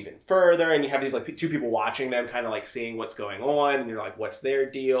go up even further, and you have these like 2 people watching them, kind of like seeing what's going on, and you're like, what's their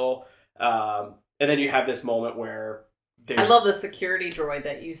deal? And then you have this moment where I love the security droid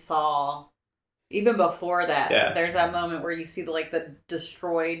that you saw. Even before that, there's that moment where you see the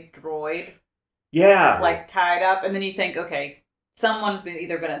destroyed droid, like tied up, and then you think, okay, someone's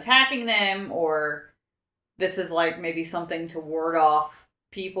either been attacking them, or this is like maybe something to ward off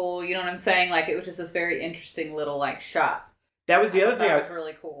people. You know what I'm saying? Like it was just this very interesting little like shot. That was the other thing. That was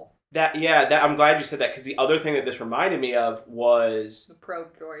really cool. That I'm glad you said that, because the other thing that this reminded me of was the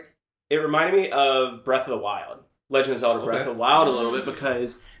probe droid. It reminded me of Breath of the Wild, Legend of Zelda: Breath of the Wild a little bit,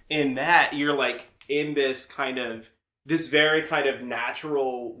 because in that you're like in this very kind of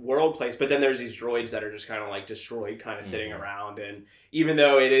natural world place, but then there's these droids that are just kind of like destroyed, kind of sitting around, and even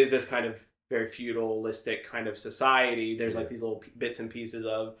though it is this kind of very feudalistic kind of society, there's like these little bits and pieces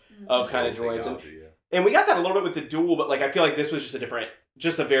of kind of droids, and we got that a little bit with the duel, but like I feel like this was just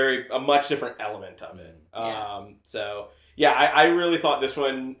a much different element of it. So yeah, I really thought this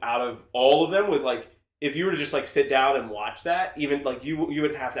one out of all of them was like, if you were to just like sit down and watch that, even like you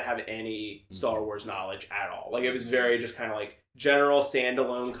wouldn't have to have any Star Wars knowledge at all. Like it was very just kind of like general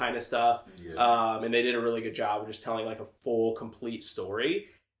standalone kind of stuff. And they did a really good job of just telling like a full, complete story.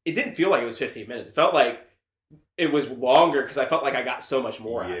 It didn't feel like it was 15 minutes. It felt like it was longer, because I felt like I got so much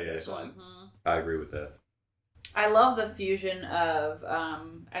more out of this one. I agree with that. I love the fusion of,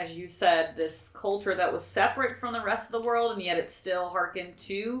 as you said, this culture that was separate from the rest of the world, and yet it still harkened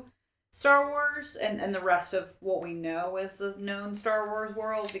to Star Wars and the rest of what we know as the known Star Wars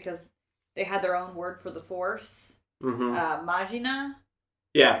world, because they had their own word for the Force. Majina,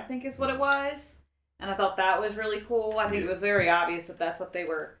 I think is what it was. And I thought that was really cool. I think it was very obvious that that's what they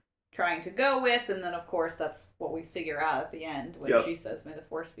were trying to go with. And then, of course, that's what we figure out at the end when she says, may the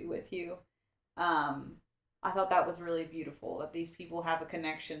Force be with you. I thought that was really beautiful, that these people have a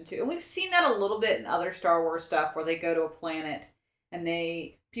connection to. And we've seen that a little bit in other Star Wars stuff, where they go to a planet and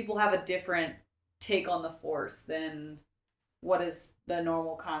people have a different take on the Force than what is the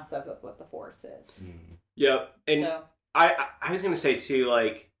normal concept of what the Force is. Yep. And so, I was going to say too,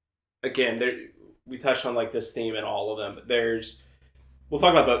 like, again, we touched on like this theme in all of them, but we'll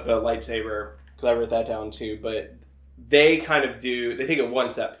talk about the lightsaber, because I wrote that down too, but they kind of they take it one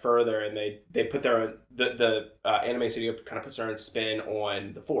step further, and they put their own, the anime studio kind of puts their own spin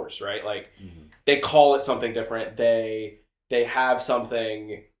on the Force, right? Like they call it something different. They have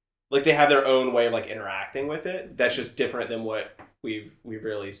something, like they have their own way of like interacting with it that's just different than what we've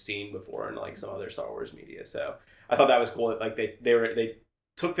really seen before in like some other Star Wars media. So I thought that was cool that like they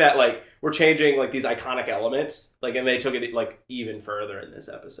took that, like, we're changing like these iconic elements, like, and they took it like even further in this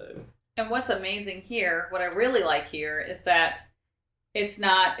episode. And what's amazing here, what I really like here, is that it's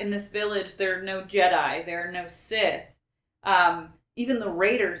not, in this village, there are no Jedi, there are no Sith. even the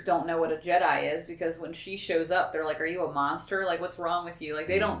Raiders don't know what a Jedi is, because when she shows up, they're like, "Are you a monster? Like, what's wrong with you?" Like,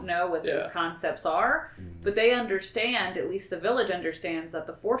 they don't know what those concepts are, but they understand, at least the village understands, that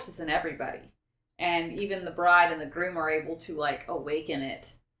the Force is in everybody. And even the bride and the groom are able to, like, awaken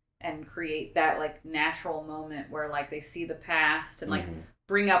it and create that, like, natural moment where, like, they see the past and, like,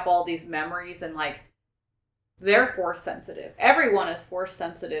 bring up all these memories, and, like, they're Force sensitive. Everyone is Force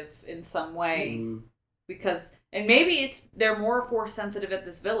sensitive in some way. Because, and maybe they're more Force sensitive at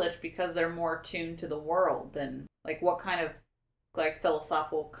this village because they're more tuned to the world. And, like, what kind of, like,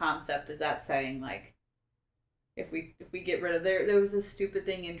 philosophical concept is that saying? Like, if we get rid of there was this stupid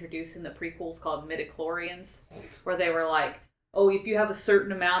thing introduced in the prequels called midichlorians, where they were like, oh, if you have a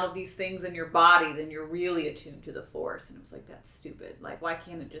certain amount of these things in your body, then you're really attuned to the Force. And it was like, that's stupid. Like, why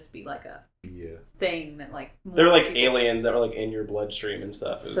can't it just be like a thing that, like, they're like aliens that were like in your bloodstream and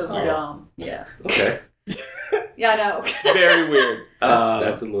stuff. So dumb. Yeah. Okay. Yeah, I know. Very weird.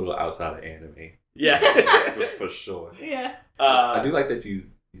 That's a little outside of anime. Yeah. for sure. Yeah. I do like that you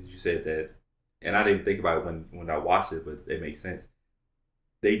said that, and I didn't think about it when I watched it, but it makes sense.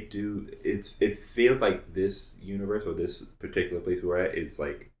 They do. It feels like this universe or this particular place we're at is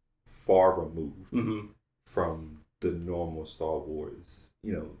like far removed from the normal Star Wars,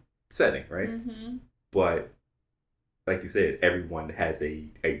 setting, right? But like you said, everyone has a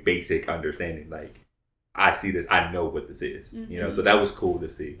basic understanding. Like, I see this, I know what this is, So that was cool to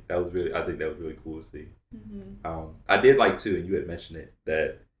see. I think that was really cool to see. I did like too, and you had mentioned it,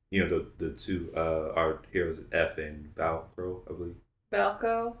 that the two our heroes, F and Valkyro, I believe.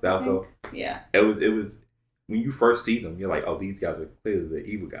 Valko. Yeah. It was when you first see them, you're like, oh, these guys are clearly the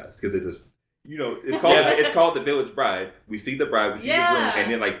evil guys, because they're just, it's called the Village Bride. We see the bride, we see the groom,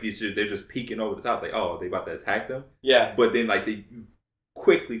 and then like they're just peeking over the top, like, oh, they about to attack them. Yeah. But then like you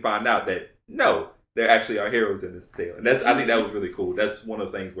quickly find out that no, they're actually our heroes in this tale, and I think that was really cool. That's one of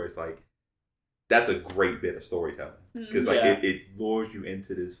those things where it's like, that's a great bit of storytelling, because like it lures you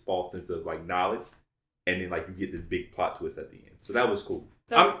into this false sense of like knowledge, and then like you get this big plot twist at the end. So that was cool.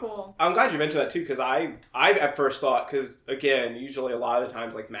 That's cool. I'm glad you mentioned that too, because I at first thought, because again, usually a lot of the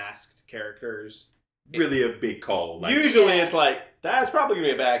times like masked characters, really a big call. Like, usually it's like, that's probably gonna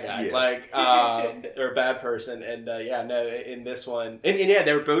be a bad guy, like or a bad person, and in this one, and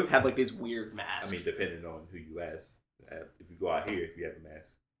they both had like these weird masks. I mean, depending on who you ask, if you go out here, if you have a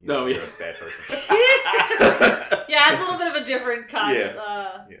mask, you're a bad person. Yeah, it's a little bit of a different kind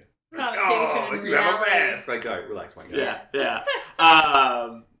of connotation in you reality. have a mask. Like, all right, relax, my guy. Yeah.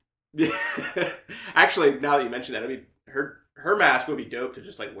 Actually, now that you mention that, I mean, her mask would be dope to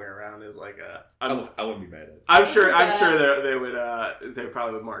just like wear around as like a. I wouldn't be mad at it. I'm sure they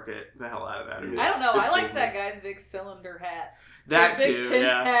probably would market the hell out of that. I don't know. I liked that guy's big cylinder hat. That big too, tin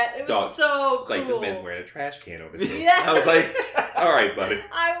hat. It was so cool. Like, this man's wearing a trash can over his head. I was like, all right, buddy.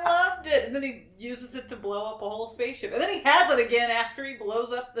 I loved it. And then he uses it to blow up a whole spaceship. And then he has it again after he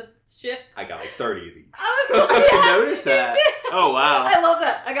blows up the ship. I got like 30 of these. I was like, I noticed that. Oh, wow. I love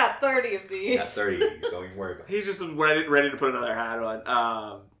that. I got 30 of these. I got 30 of these. Don't even worry about it. He's just ready to put another hat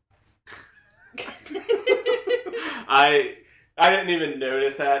on. I didn't even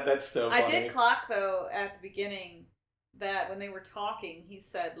notice that. That's so funny. I did clock, though, at the beginning, that when they were talking, he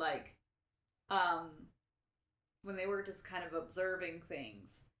said, like, when they were just kind of observing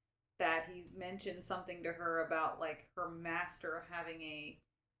things, that he mentioned something to her about, like, her master having a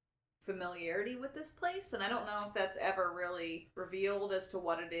familiarity with this place, and I don't know if that's ever really revealed as to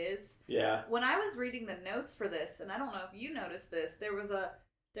what it is. Yeah. When I was reading the notes for this, and I don't know if you noticed this, there was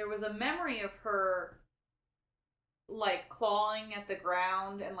a memory of her, like, clawing at the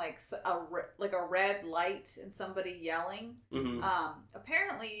ground and like a red light and somebody yelling.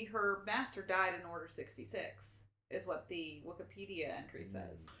 Apparently her master died in Order 66 is what the Wikipedia entry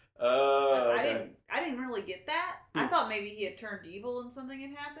says. Oh, okay. I didn't really get that. I thought maybe he had turned evil and something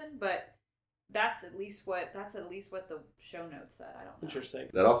had happened, but that's at least what the show notes said. I don't know. Interesting.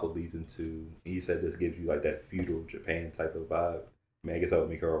 That also leads into, he said this gives you like that feudal Japan type of vibe. I mean, I guess that would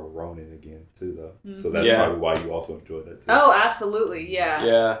make her a Ronin again, too, though. So that's probably why you also enjoyed that, too. Oh, absolutely, yeah.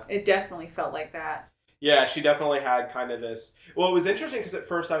 Yeah. It definitely felt like that. Yeah, she definitely had kind of this... Well, it was interesting because at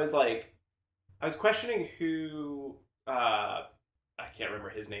first I was questioning who... I can't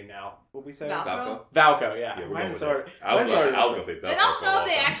remember his name now. What did we say? Valko, yeah. I was going to say Valko. I don't know if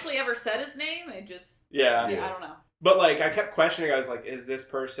they actually ever said his name. It just... Yeah. I don't know. But, like, I kept questioning. I was like, is this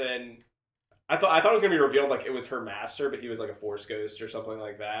person... I thought it was going to be revealed like it was her master, but he was like a Force ghost or something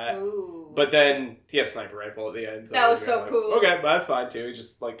like that. Ooh. But then he had a sniper rifle at the end. So that was so cool. Okay, but that's fine too. He's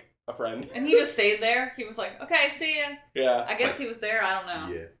just like a friend. And he just stayed there. He was like, okay, see ya. Yeah. I guess he was there. I don't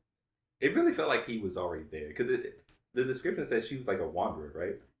know. Yeah. It really felt like he was already there. Because the description says she was like a wanderer,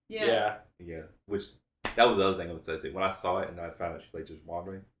 right? Yeah. Yeah. Which that was the other thing I was going to say. When I saw it and I found out she like just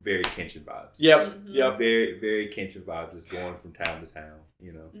wandering, very Kenshin vibes. Yep. Yep. Very, very Kenshin vibes, just going from town to town.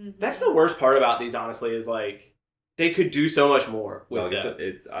 You know. That's the worst part about these, honestly, is like they could do so much more with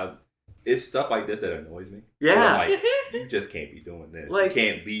that. It's stuff like this that annoys me. Yeah. Like, you just can't be doing this. Like, you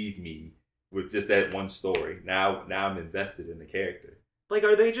can't leave me with just that one story. Now I'm invested in the character. Like,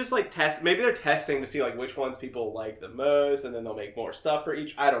 are they just like maybe they're testing to see like which ones people like the most, and then they'll make more stuff for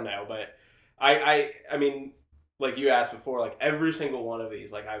each. I don't know, but I mean, like you asked before, like every single one of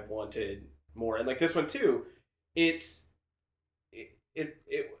these, like I've wanted more, and like this one too. It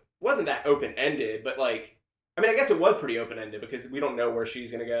wasn't that open ended, but like. I mean, I guess it was pretty open-ended because we don't know where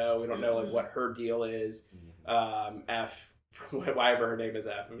she's going to go. We don't know, like, what her deal is. F, whatever her name is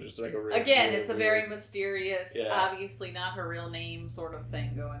F. It was just, like, a really Again, it's a very mysterious, obviously not her real name sort of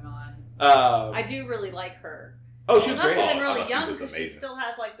thing going on. I do really like her. Oh, she was great. She must have been really young because she still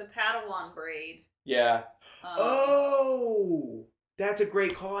has, like, the Padawan braid. Yeah. That's a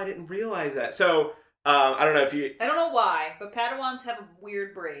great call. I didn't realize that. So, I don't know if you... I don't know why, but Padawans have a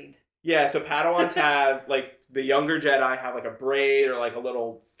weird braid. Yeah, so Padawans have, like, the younger Jedi have, like, a braid or, like, a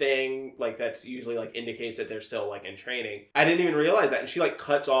little thing, like, that's usually, like, indicates that they're still, like, in training. I didn't even realize that. And she, like,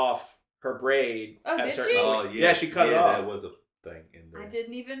 cuts off her braid. Oh, at did certain she? moments. Yeah, she cut it off. That was a thing. I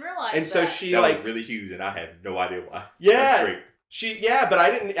didn't even realize and that. so she, that like... was really huge, and I had no idea why. Yeah. Great. Yeah, but I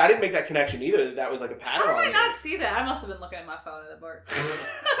didn't make that connection either. That was like a Padawan. How did I not see that? I must have been looking at my phone at the part.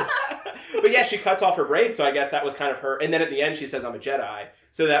 But yeah, she cuts off her braid, so I guess that was kind of her. And then at the end, she says, "I'm a Jedi."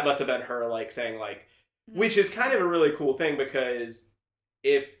 So that must have been her, like, saying, like, which is kind of a really cool thing because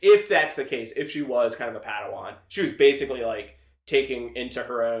if that's the case, if she was kind of a Padawan, she was basically like taking into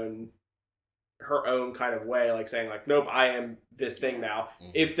her own kind of way, like saying, like, nope, I am this thing now.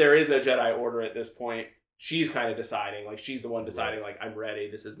 Mm-hmm. If there is a Jedi Order at this point, she's kind of deciding, like, she's the one deciding, like, I'm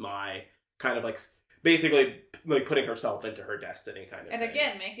ready. This is my kind of, like, basically, like, putting herself into her destiny kind of and thing.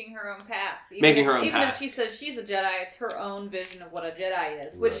 again, making her own path. Even if she says she's a Jedi, it's her own vision of what a Jedi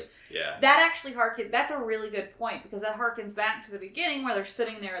is. Which, that actually that's a really good point, because that harkens back to the beginning where they're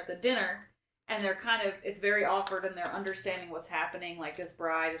sitting there at the dinner, and they're kind of, it's very awkward, and they're understanding what's happening, like, this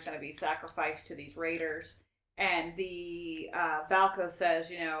bride is going to be sacrificed to these raiders, and the Valko says,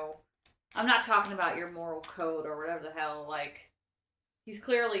 you know, I'm not talking about your moral code or whatever the hell, like, he's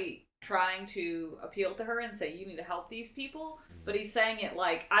clearly trying to appeal to her and say, you need to help these people, but he's saying it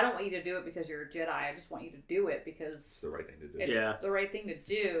like, I don't want you to do it because you're a Jedi, I just want you to do it because it's the right thing to do. It's the right thing to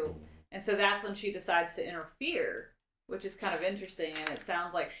do. And so that's when she decides to interfere, which is kind of interesting, and it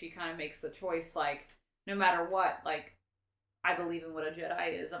sounds like she kind of makes the choice, like, no matter what, like, I believe in what a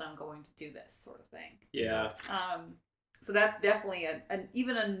Jedi is, and I'm going to do this sort of thing. Yeah. So that's definitely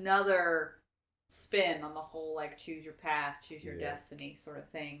even another spin on the whole, like, choose your path, choose your destiny sort of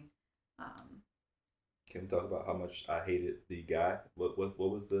thing. Can we talk about how much I hated the guy? What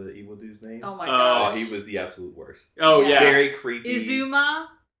was the evil dude's name? Oh my gosh. Oh, he was the absolute worst. Oh yeah, very creepy. Izuma,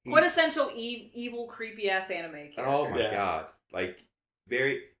 quintessential evil, creepy ass anime character. Oh my god, like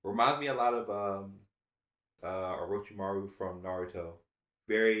very reminds me a lot of Orochimaru from Naruto,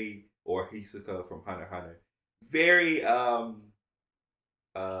 or Hisoka from Hunter x Hunter. Very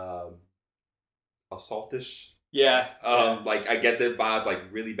assaultish. Yeah. Like I get the vibes like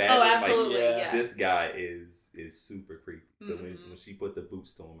really bad. Oh, absolutely. Like, yeah. This guy is super creepy. So when she put the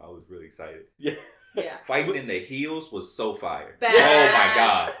boots to him, I was really excited. Yeah. Yeah. Fighting in the heels was so fire. Badass. Oh my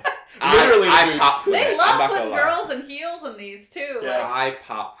god. Literally, I popped for they that. love putting girls in heels in these too. Yeah. Like, I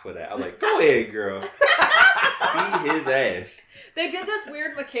popped for that. I was like, go ahead, girl. Beat his ass. they did this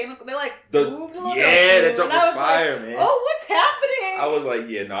weird mechanical. They like That joke was fire, like, man. Oh, what's happening? I was like,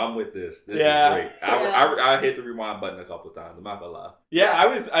 yeah, no, I'm with this. This is great. I hit the rewind button a couple times. I'm not gonna lie. Yeah, I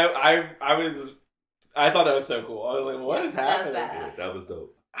thought that was so cool. I was like, what is happening? Yeah, that was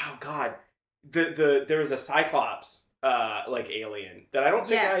dope. Oh god, there was a Cyclops like alien that I don't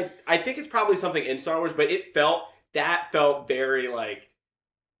think I think it's probably something in Star Wars, but it felt very like,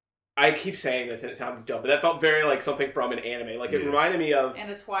 I keep saying this and it sounds dumb, but that felt very like something from an anime. Like it reminded me of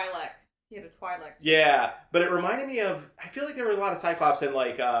and a Twi'lek. He had a Twi'lek. Yeah, but it reminded me of, I feel like there were a lot of Cyclops in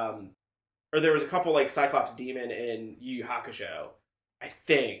like or there was a couple like Cyclops demon in Yu Yu Hakusho. I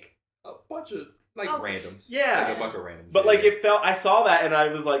think a bunch of like randoms. Yeah, like a bunch of randoms. But like it felt, I saw that and I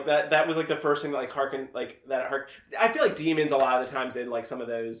was like that was like the first thing that like harkened like that. I feel like demons a lot of the times in like some of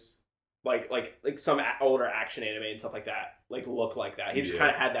those like some older action anime and stuff like that like look like that. He just kind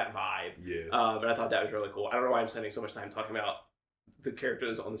of had that vibe. Yeah. But I thought that was really cool. I don't know why I'm spending so much time talking about the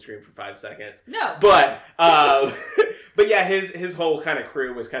characters on the screen for 5 seconds. No. But But yeah, his whole kind of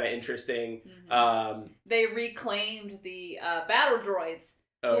crew was kind of interesting. They reclaimed the battle droids,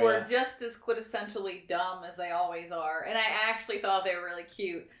 who were just as quintessentially dumb as they always are, and I actually thought they were really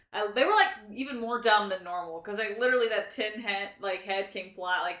cute. They were like even more dumb than normal because like literally that tin head came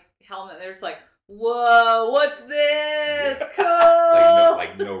flat like helmet. They're just like, whoa, what's this? Cool.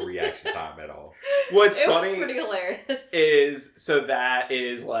 Like no reaction time at all. What's it funny was pretty hilarious. That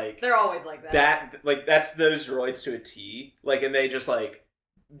is like they're always like that. That's those droids to a T. Like, and they just like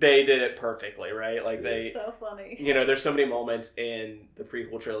they did it perfectly, right? Like it's so funny. You know, there's so many moments in the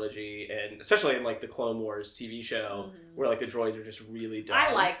prequel trilogy, and especially in like the Clone Wars TV show, where like the droids are just really dumb.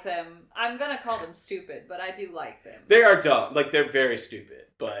 I like them. I'm gonna call them stupid, but I do like them. They are dumb. Like they're very stupid,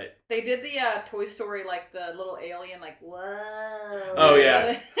 but they did the Toy Story like the little alien like whoa. Oh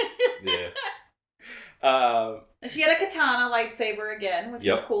yeah. And she had a katana lightsaber again, which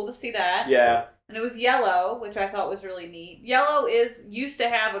is cool to see that. Yeah. And it was yellow, which I thought was really neat. Yellow used to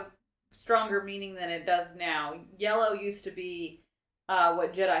have a stronger meaning than it does now. Yellow used to be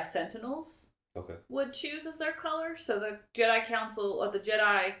what Jedi Sentinels would choose as their color. So the Jedi Council or the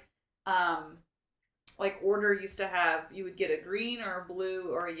Jedi order used to have, you would get a green or a blue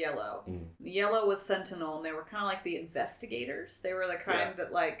or a yellow. The yellow was Sentinel, and they were kind of like the investigators. They were the kind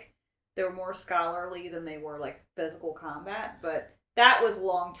that like they were more scholarly than they were like physical combat, but that was a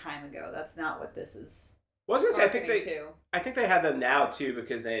long time ago. That's not what this is. Well, I was gonna say, I think they have them now too,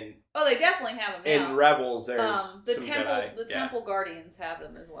 because in they definitely have them now. In Rebels, there's the some temple. Jedi. The Temple Guardians have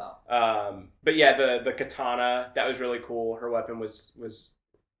them as well. But yeah, the katana, that was really cool. Her weapon was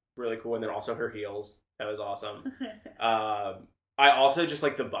really cool, and then also her heels. That was awesome. I also just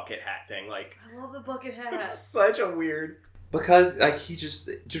like the bucket hat thing. Like, I love the bucket hat. Such a weird. Because like he just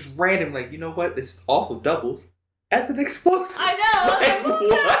random, like, you know what? This also doubles as an explosive. I know. Like,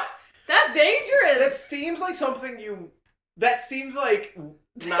 what? That's dangerous. That seems like something that seems like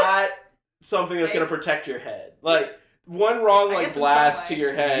not something that's going to protect your head. Like, one wrong like blast to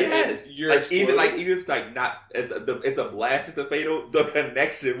your head, yes. And you're like exploding. even if like not if the blast is a fatal, the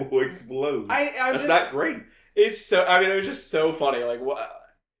connection will explode. That's not great. It's so. I mean, it was just so funny. Like, what?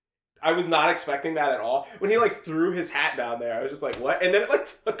 I was not expecting that at all. When he like threw his hat down there, I was just like, "What?" And then it like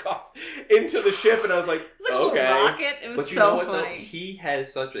took off into the ship, and I was like, "It's like okay." A rocket. It was but you so know what, funny. Though? He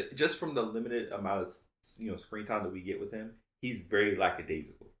has such a just from the limited amount of screen time that we get with him, he's very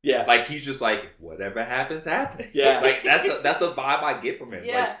lackadaisical. Yeah, like he's just like whatever happens, happens. Yeah, like that's the vibe I get from him.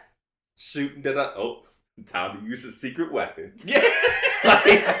 Yeah, like, shooting time to use a secret weapon. Yeah,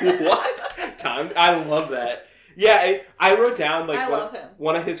 like what? Time. I love that. Yeah, I wrote down like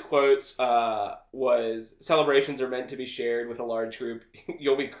one of his quotes was celebrations are meant to be shared with a large group.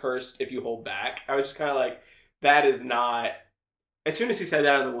 You'll be cursed if you hold back. I was just kind of like, that is not. As soon as he said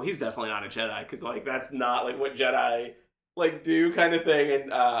that, I was like, well, he's definitely not a Jedi, because like that's not like what Jedi like do kind of thing.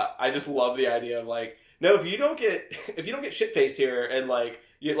 And I just love the idea of like, no, if you don't get shit faced here and like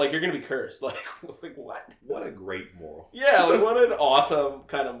you're gonna be cursed. Like what? What a great moral. Yeah, like what an awesome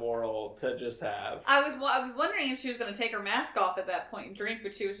kind of moral to just have. I was wondering if she was gonna take her mask off at that point and drink,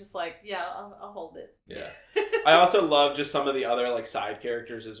 but she was just like, yeah, I'll hold it. Yeah. I also love just some of the other like side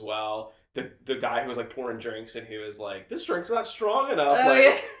characters as well. The guy who was like pouring drinks and he was like, this drink's not strong enough. Oh,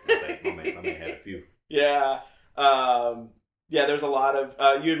 like, yeah. my man had a few. Yeah. Yeah, there's a lot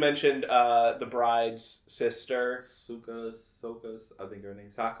of... you had mentioned the bride's sister. Soka's, I think her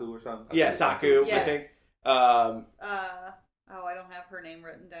name's Saku or something. Yeah, Saku, yes. I think. I don't have her name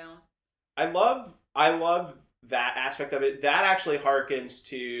written down. I love that aspect of it. That actually harkens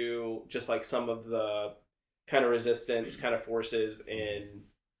to just like some of the kind of resistance kind of forces in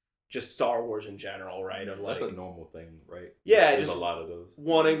just Star Wars in general, right? Of like, that's a normal thing, right? Yeah, there's just a lot of those.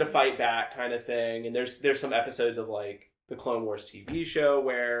 Wanting to fight back kind of thing. And there's some episodes of like the Clone Wars TV show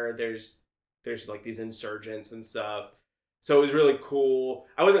where there's like these insurgents and stuff. So it was really cool.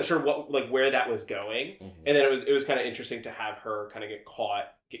 I wasn't sure where that was going. Mm-hmm. And then it was kind of interesting to have her kind of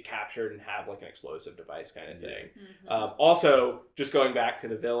get captured and have like an explosive device kind of thing. Mm-hmm. Also, just going back to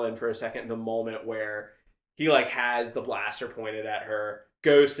the villain for a second, the moment where he like has the blaster pointed at her,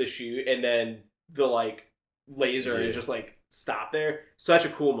 goes to shoot, and then the like laser is just like stop there. Such a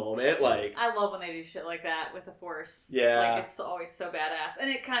cool moment. Like, I love when they do shit like that with the Force. Yeah, like it's always so badass, and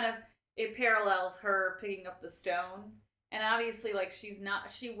it parallels her picking up the stone. And obviously, like she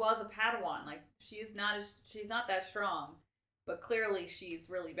was a Padawan. Like she's not that strong, but clearly she's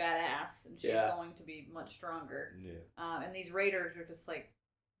really badass, and she's going to be much stronger. Yeah. And these raiders are just like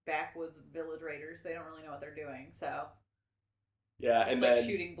backwoods village raiders. They don't really know what they're doing. So yeah, it's and like then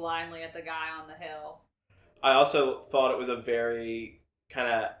shooting blindly at the guy on the hill. I also thought it was a very kind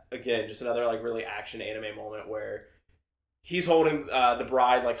of, again, just another like really action anime moment where he's holding the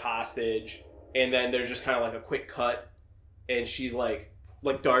bride like hostage, and then there's just kind of like a quick cut, and she's like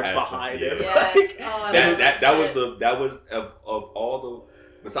darts behind him. Yes. That was of all the.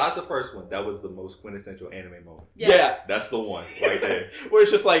 Besides the first one, that was the most quintessential anime moment. Yeah. That's the one right there. Where it's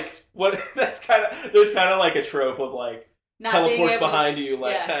just like, there's kind of like a trope of like, Not teleports behind you,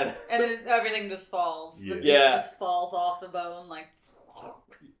 like kind of. And then everything just falls. Yeah. The meat just falls off the bone, like.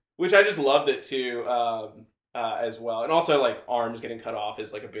 Which I just loved it too, as well. And also like arms getting cut off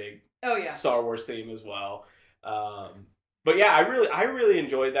is like a big Star Wars theme as well. But yeah, I really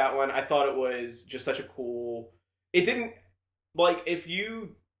enjoyed that one. I thought it was just such a cool. It didn't. Like, if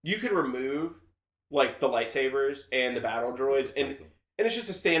you could remove, like, the lightsabers and the battle droids, and it's just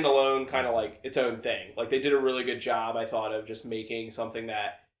a standalone kind of, like, its own thing. Like, they did a really good job, I thought, of just making something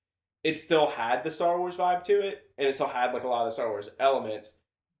that it still had the Star Wars vibe to it, and it still had, like, a lot of the Star Wars elements,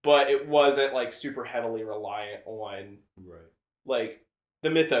 but it wasn't, like, super heavily reliant on, like, the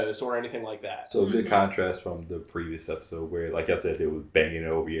mythos or anything like that. So a good contrast from the previous episode where, like I said, they was banging it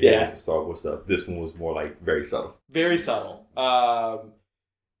over your head with Star Wars stuff. This one was more like very subtle. Very subtle. I'm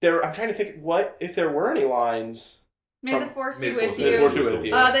trying to think if there were any lines. May the Force be with you. May the Force be with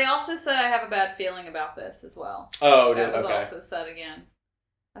you. They also said I have a bad feeling about this as well. Oh, that was also said again.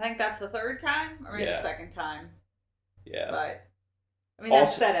 I think that's the third time or maybe the second time. Yeah. But I mean,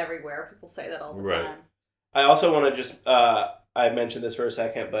 that's said everywhere. People say that all the time. I also want to just I mentioned this for a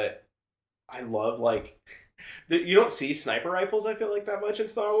second, but I love like you don't see sniper rifles. I feel like that much in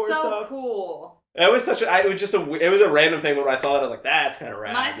Star Wars stuff. So cool. It was it was a random thing. When I saw that, I was like, that's kind of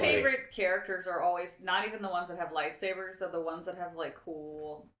rad. My favorite characters are always not even the ones that have lightsabers. They're the ones that have like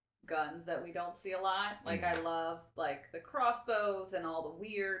cool guns that we don't see a lot. Like I love like the crossbows and all the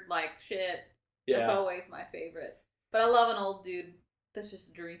weird like shit. Yeah, that's always my favorite. But I love an old dude that's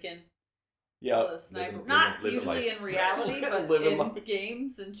just drinking. Yeah, the sniper. Not usually in reality, but in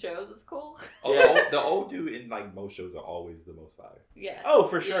games and shows, it's cool. The old dude in like most shows are always the most fire. Yeah. Oh,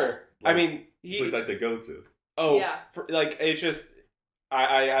 for sure. Like, I mean, he's like the go-to. Oh, yeah. Like it's just,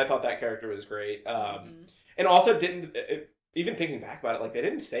 I thought that character was great. And also didn't even thinking back about it, like they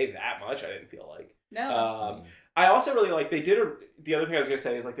didn't say that much. I didn't feel like. No. I also really like the other thing I was gonna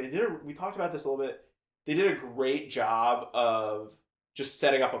say is like we talked about this a little bit. They did a great job of just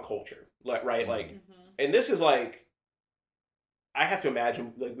setting up a culture. Right, and this is like, I have to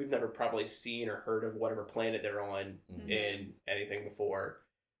imagine, like, we've never probably seen or heard of whatever planet they're on in anything before,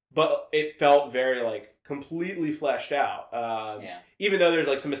 but it felt very, like, completely fleshed out. Even though there's,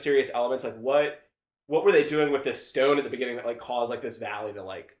 like, some mysterious elements, like, what were they doing with this stone at the beginning that, like, caused, like, this valley to,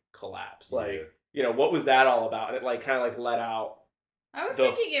 like, collapse? Like, you know, what was that all about? And it, like, kind of, like, let out I was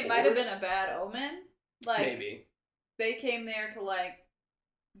thinking it might have been a bad omen. Like, maybe. They came there to, like,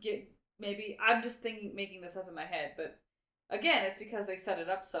 get... Maybe I'm just making this up in my head, but again, it's because they set it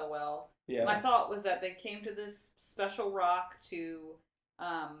up so well. Yeah. My thought was that they came to this special rock to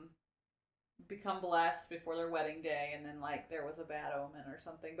become blessed before their wedding day, and then like there was a bad omen or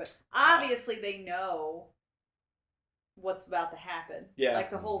something. But obviously, they know what's about to happen. Yeah.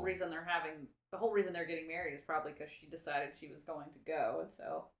 Like the whole reason they're getting married is probably because she decided she was going to go, and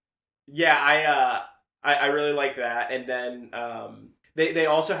so. Yeah, I really like that, and then. They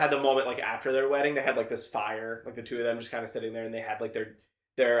also had the moment like after their wedding. They had like this fire, like the two of them just kind of sitting there, and they had like their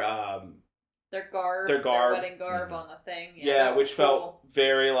wedding garb on the thing. Yeah, which felt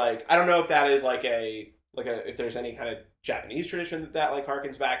very like, I don't know if that is like if there's any kind of Japanese tradition that like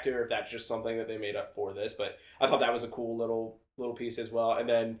harkens back to, or if that's just something that they made up for this. But I thought that was a cool little piece as well. And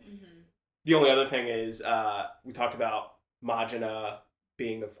then the only other thing is we talked about Majina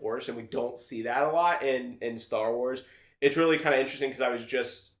being the Force, and we don't see that a lot in Star Wars. It's really kind of interesting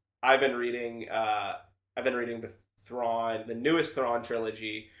because I've been reading the newest Thrawn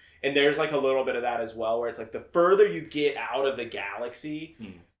trilogy, and there's like a little bit of that as well, where it's like the further you get out of the galaxy,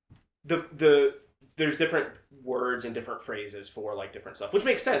 there's different words and different phrases for like different stuff, which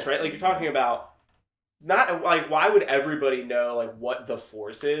makes sense, right? Like you're talking about not like, why would everybody know like what the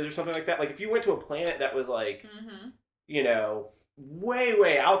Force is or something like that? Like if you went to a planet that was like, you know,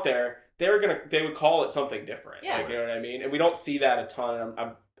 way out there, they would call it something different. Yeah. Like, you know what I mean? And we don't see that a ton. And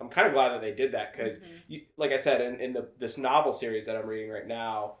I'm kind of glad that they did that because, like I said, in this novel series that I'm reading right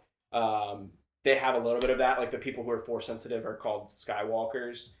now, they have a little bit of that. Like the people who are Force sensitive are called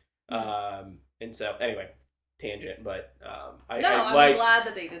Skywalkers. And so anyway, tangent, but I'm glad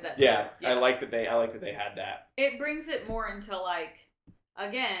that they did that. Yeah, I like that they had that. It brings it more into like,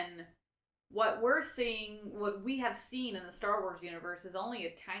 again, what we're seeing, what we have seen in the Star Wars universe is only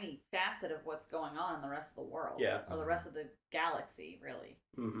a tiny facet of what's going on in the rest of the world, or the rest of the galaxy, really.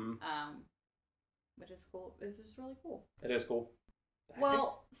 which is cool. It's just really cool. It is cool.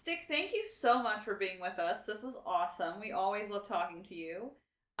 Well, Stick, thank you so much for being with us. This was awesome. We always love talking to you.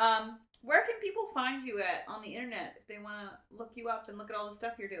 Where can people find you at on the internet if they want to look you up and look at all the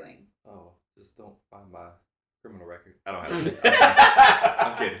stuff you're doing? Oh, just don't find my criminal record. I don't have one.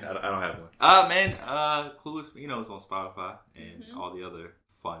 I'm kidding. I don't have one. Man, Clueless Vino is on Spotify and all the other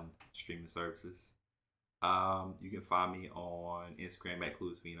fun streaming services. You can find me on Instagram at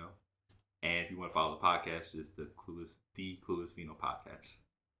Clueless Vino. And if you want to follow the podcast, it's the Clueless Vino podcast.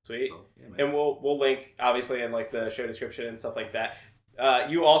 Sweet. So, yeah, man. And we'll link obviously in like the show description and stuff like that.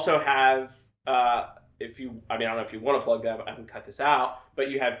 You also have I don't know if you want to plug them, I can cut this out, but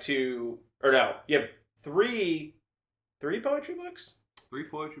you have you have three poetry books? 3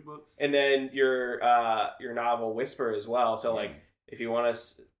 poetry books. And then your novel Whisper as well. So like if you want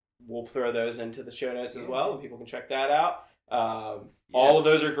us, we'll throw those into the show notes as well, and people can check that out. All of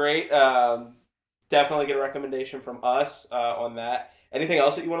those are great. Definitely get a recommendation from us on that. Anything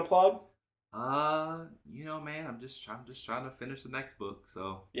else that you want to plug? Man, I'm just trying to finish the next book.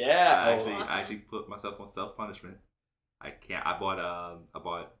 So yeah, I actually put myself on self-punishment. I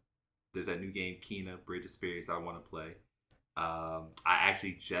bought. There's that new game, Kena Bridge of Spirits, I want to play. I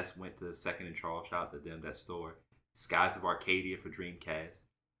actually just went to Second and Charles, shout out to them, that store. Skies of Arcadia for Dreamcast.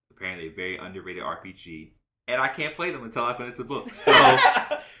 Apparently a very underrated RPG. And I can't play them until I finish the book. So,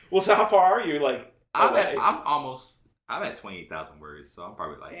 well, so how far are you? Like, I'm at 28,000 words, so I'm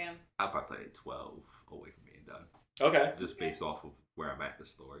probably like, I'll probably play 12 away from being done. Okay. Just based off of where I'm at in the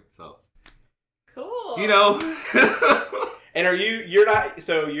story. So, cool. And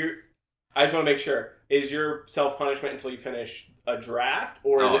I just want to make sure, is your self-punishment until you finish a draft,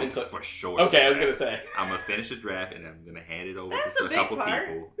 or is it until... For sure. Okay, I was going to say. I'm going to finish a draft, and I'm going to hand it over That's to a couple part.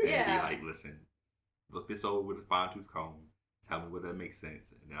 people, and be like, listen, look this over with a fine-tooth comb, tell me whether that makes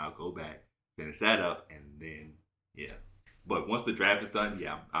sense, and then I'll go back, finish that up, and then, yeah. But once the draft is done,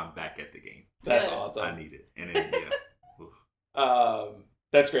 I'm back at the game. That's awesome. I need it. And then,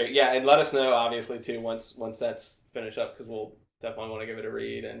 that's great. Yeah, and let us know, obviously, too, once that's finished up, because we'll definitely want to give it a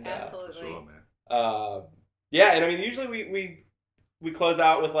read. And absolutely. Sure, man. And I mean, usually we close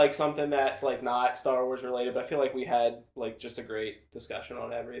out with like something that's like not Star Wars related, but I feel like we had like just a great discussion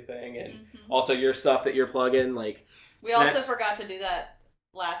on everything, and also your stuff that you're plugging. Like, we also forgot to do that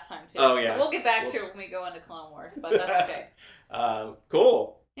last time too. Oh yeah, so we'll get back to it when we go into Clone Wars, but that's okay.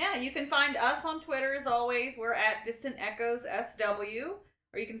 Cool. Yeah, you can find us on Twitter as always. We're at Distant Echoes SW,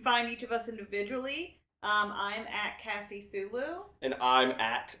 or you can find each of us individually. I'm at Cassie Thulu. And I'm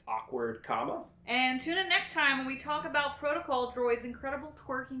at Awkward Comma. And tune in next time when we talk about Protocol Droid's incredible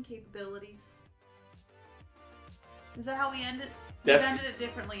twerking capabilities. Is that how we end it? We've ended it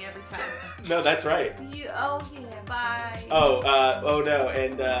differently every time. No, that's right. Bye. Oh no,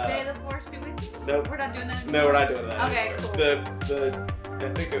 and May the Force be with you? Nope. We're not doing that anymore? No, we're not doing that Okay, anymore. cool. I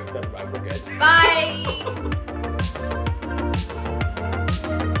think never mind, we're good. Bye!